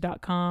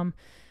notracers.com.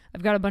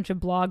 I've got a bunch of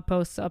blog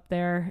posts up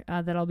there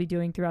that I'll be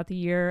doing throughout the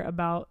year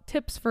about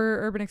tips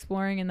for urban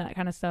exploring and that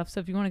kind of stuff. So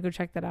if you want to go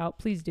check that out,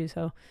 please do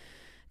so.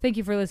 Thank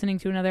you for listening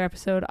to another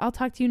episode. I'll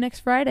talk to you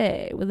next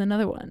Friday with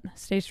another one.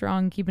 Stay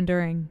strong, keep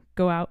enduring,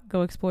 go out,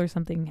 go explore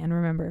something, and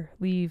remember,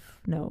 leave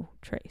no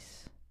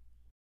trace.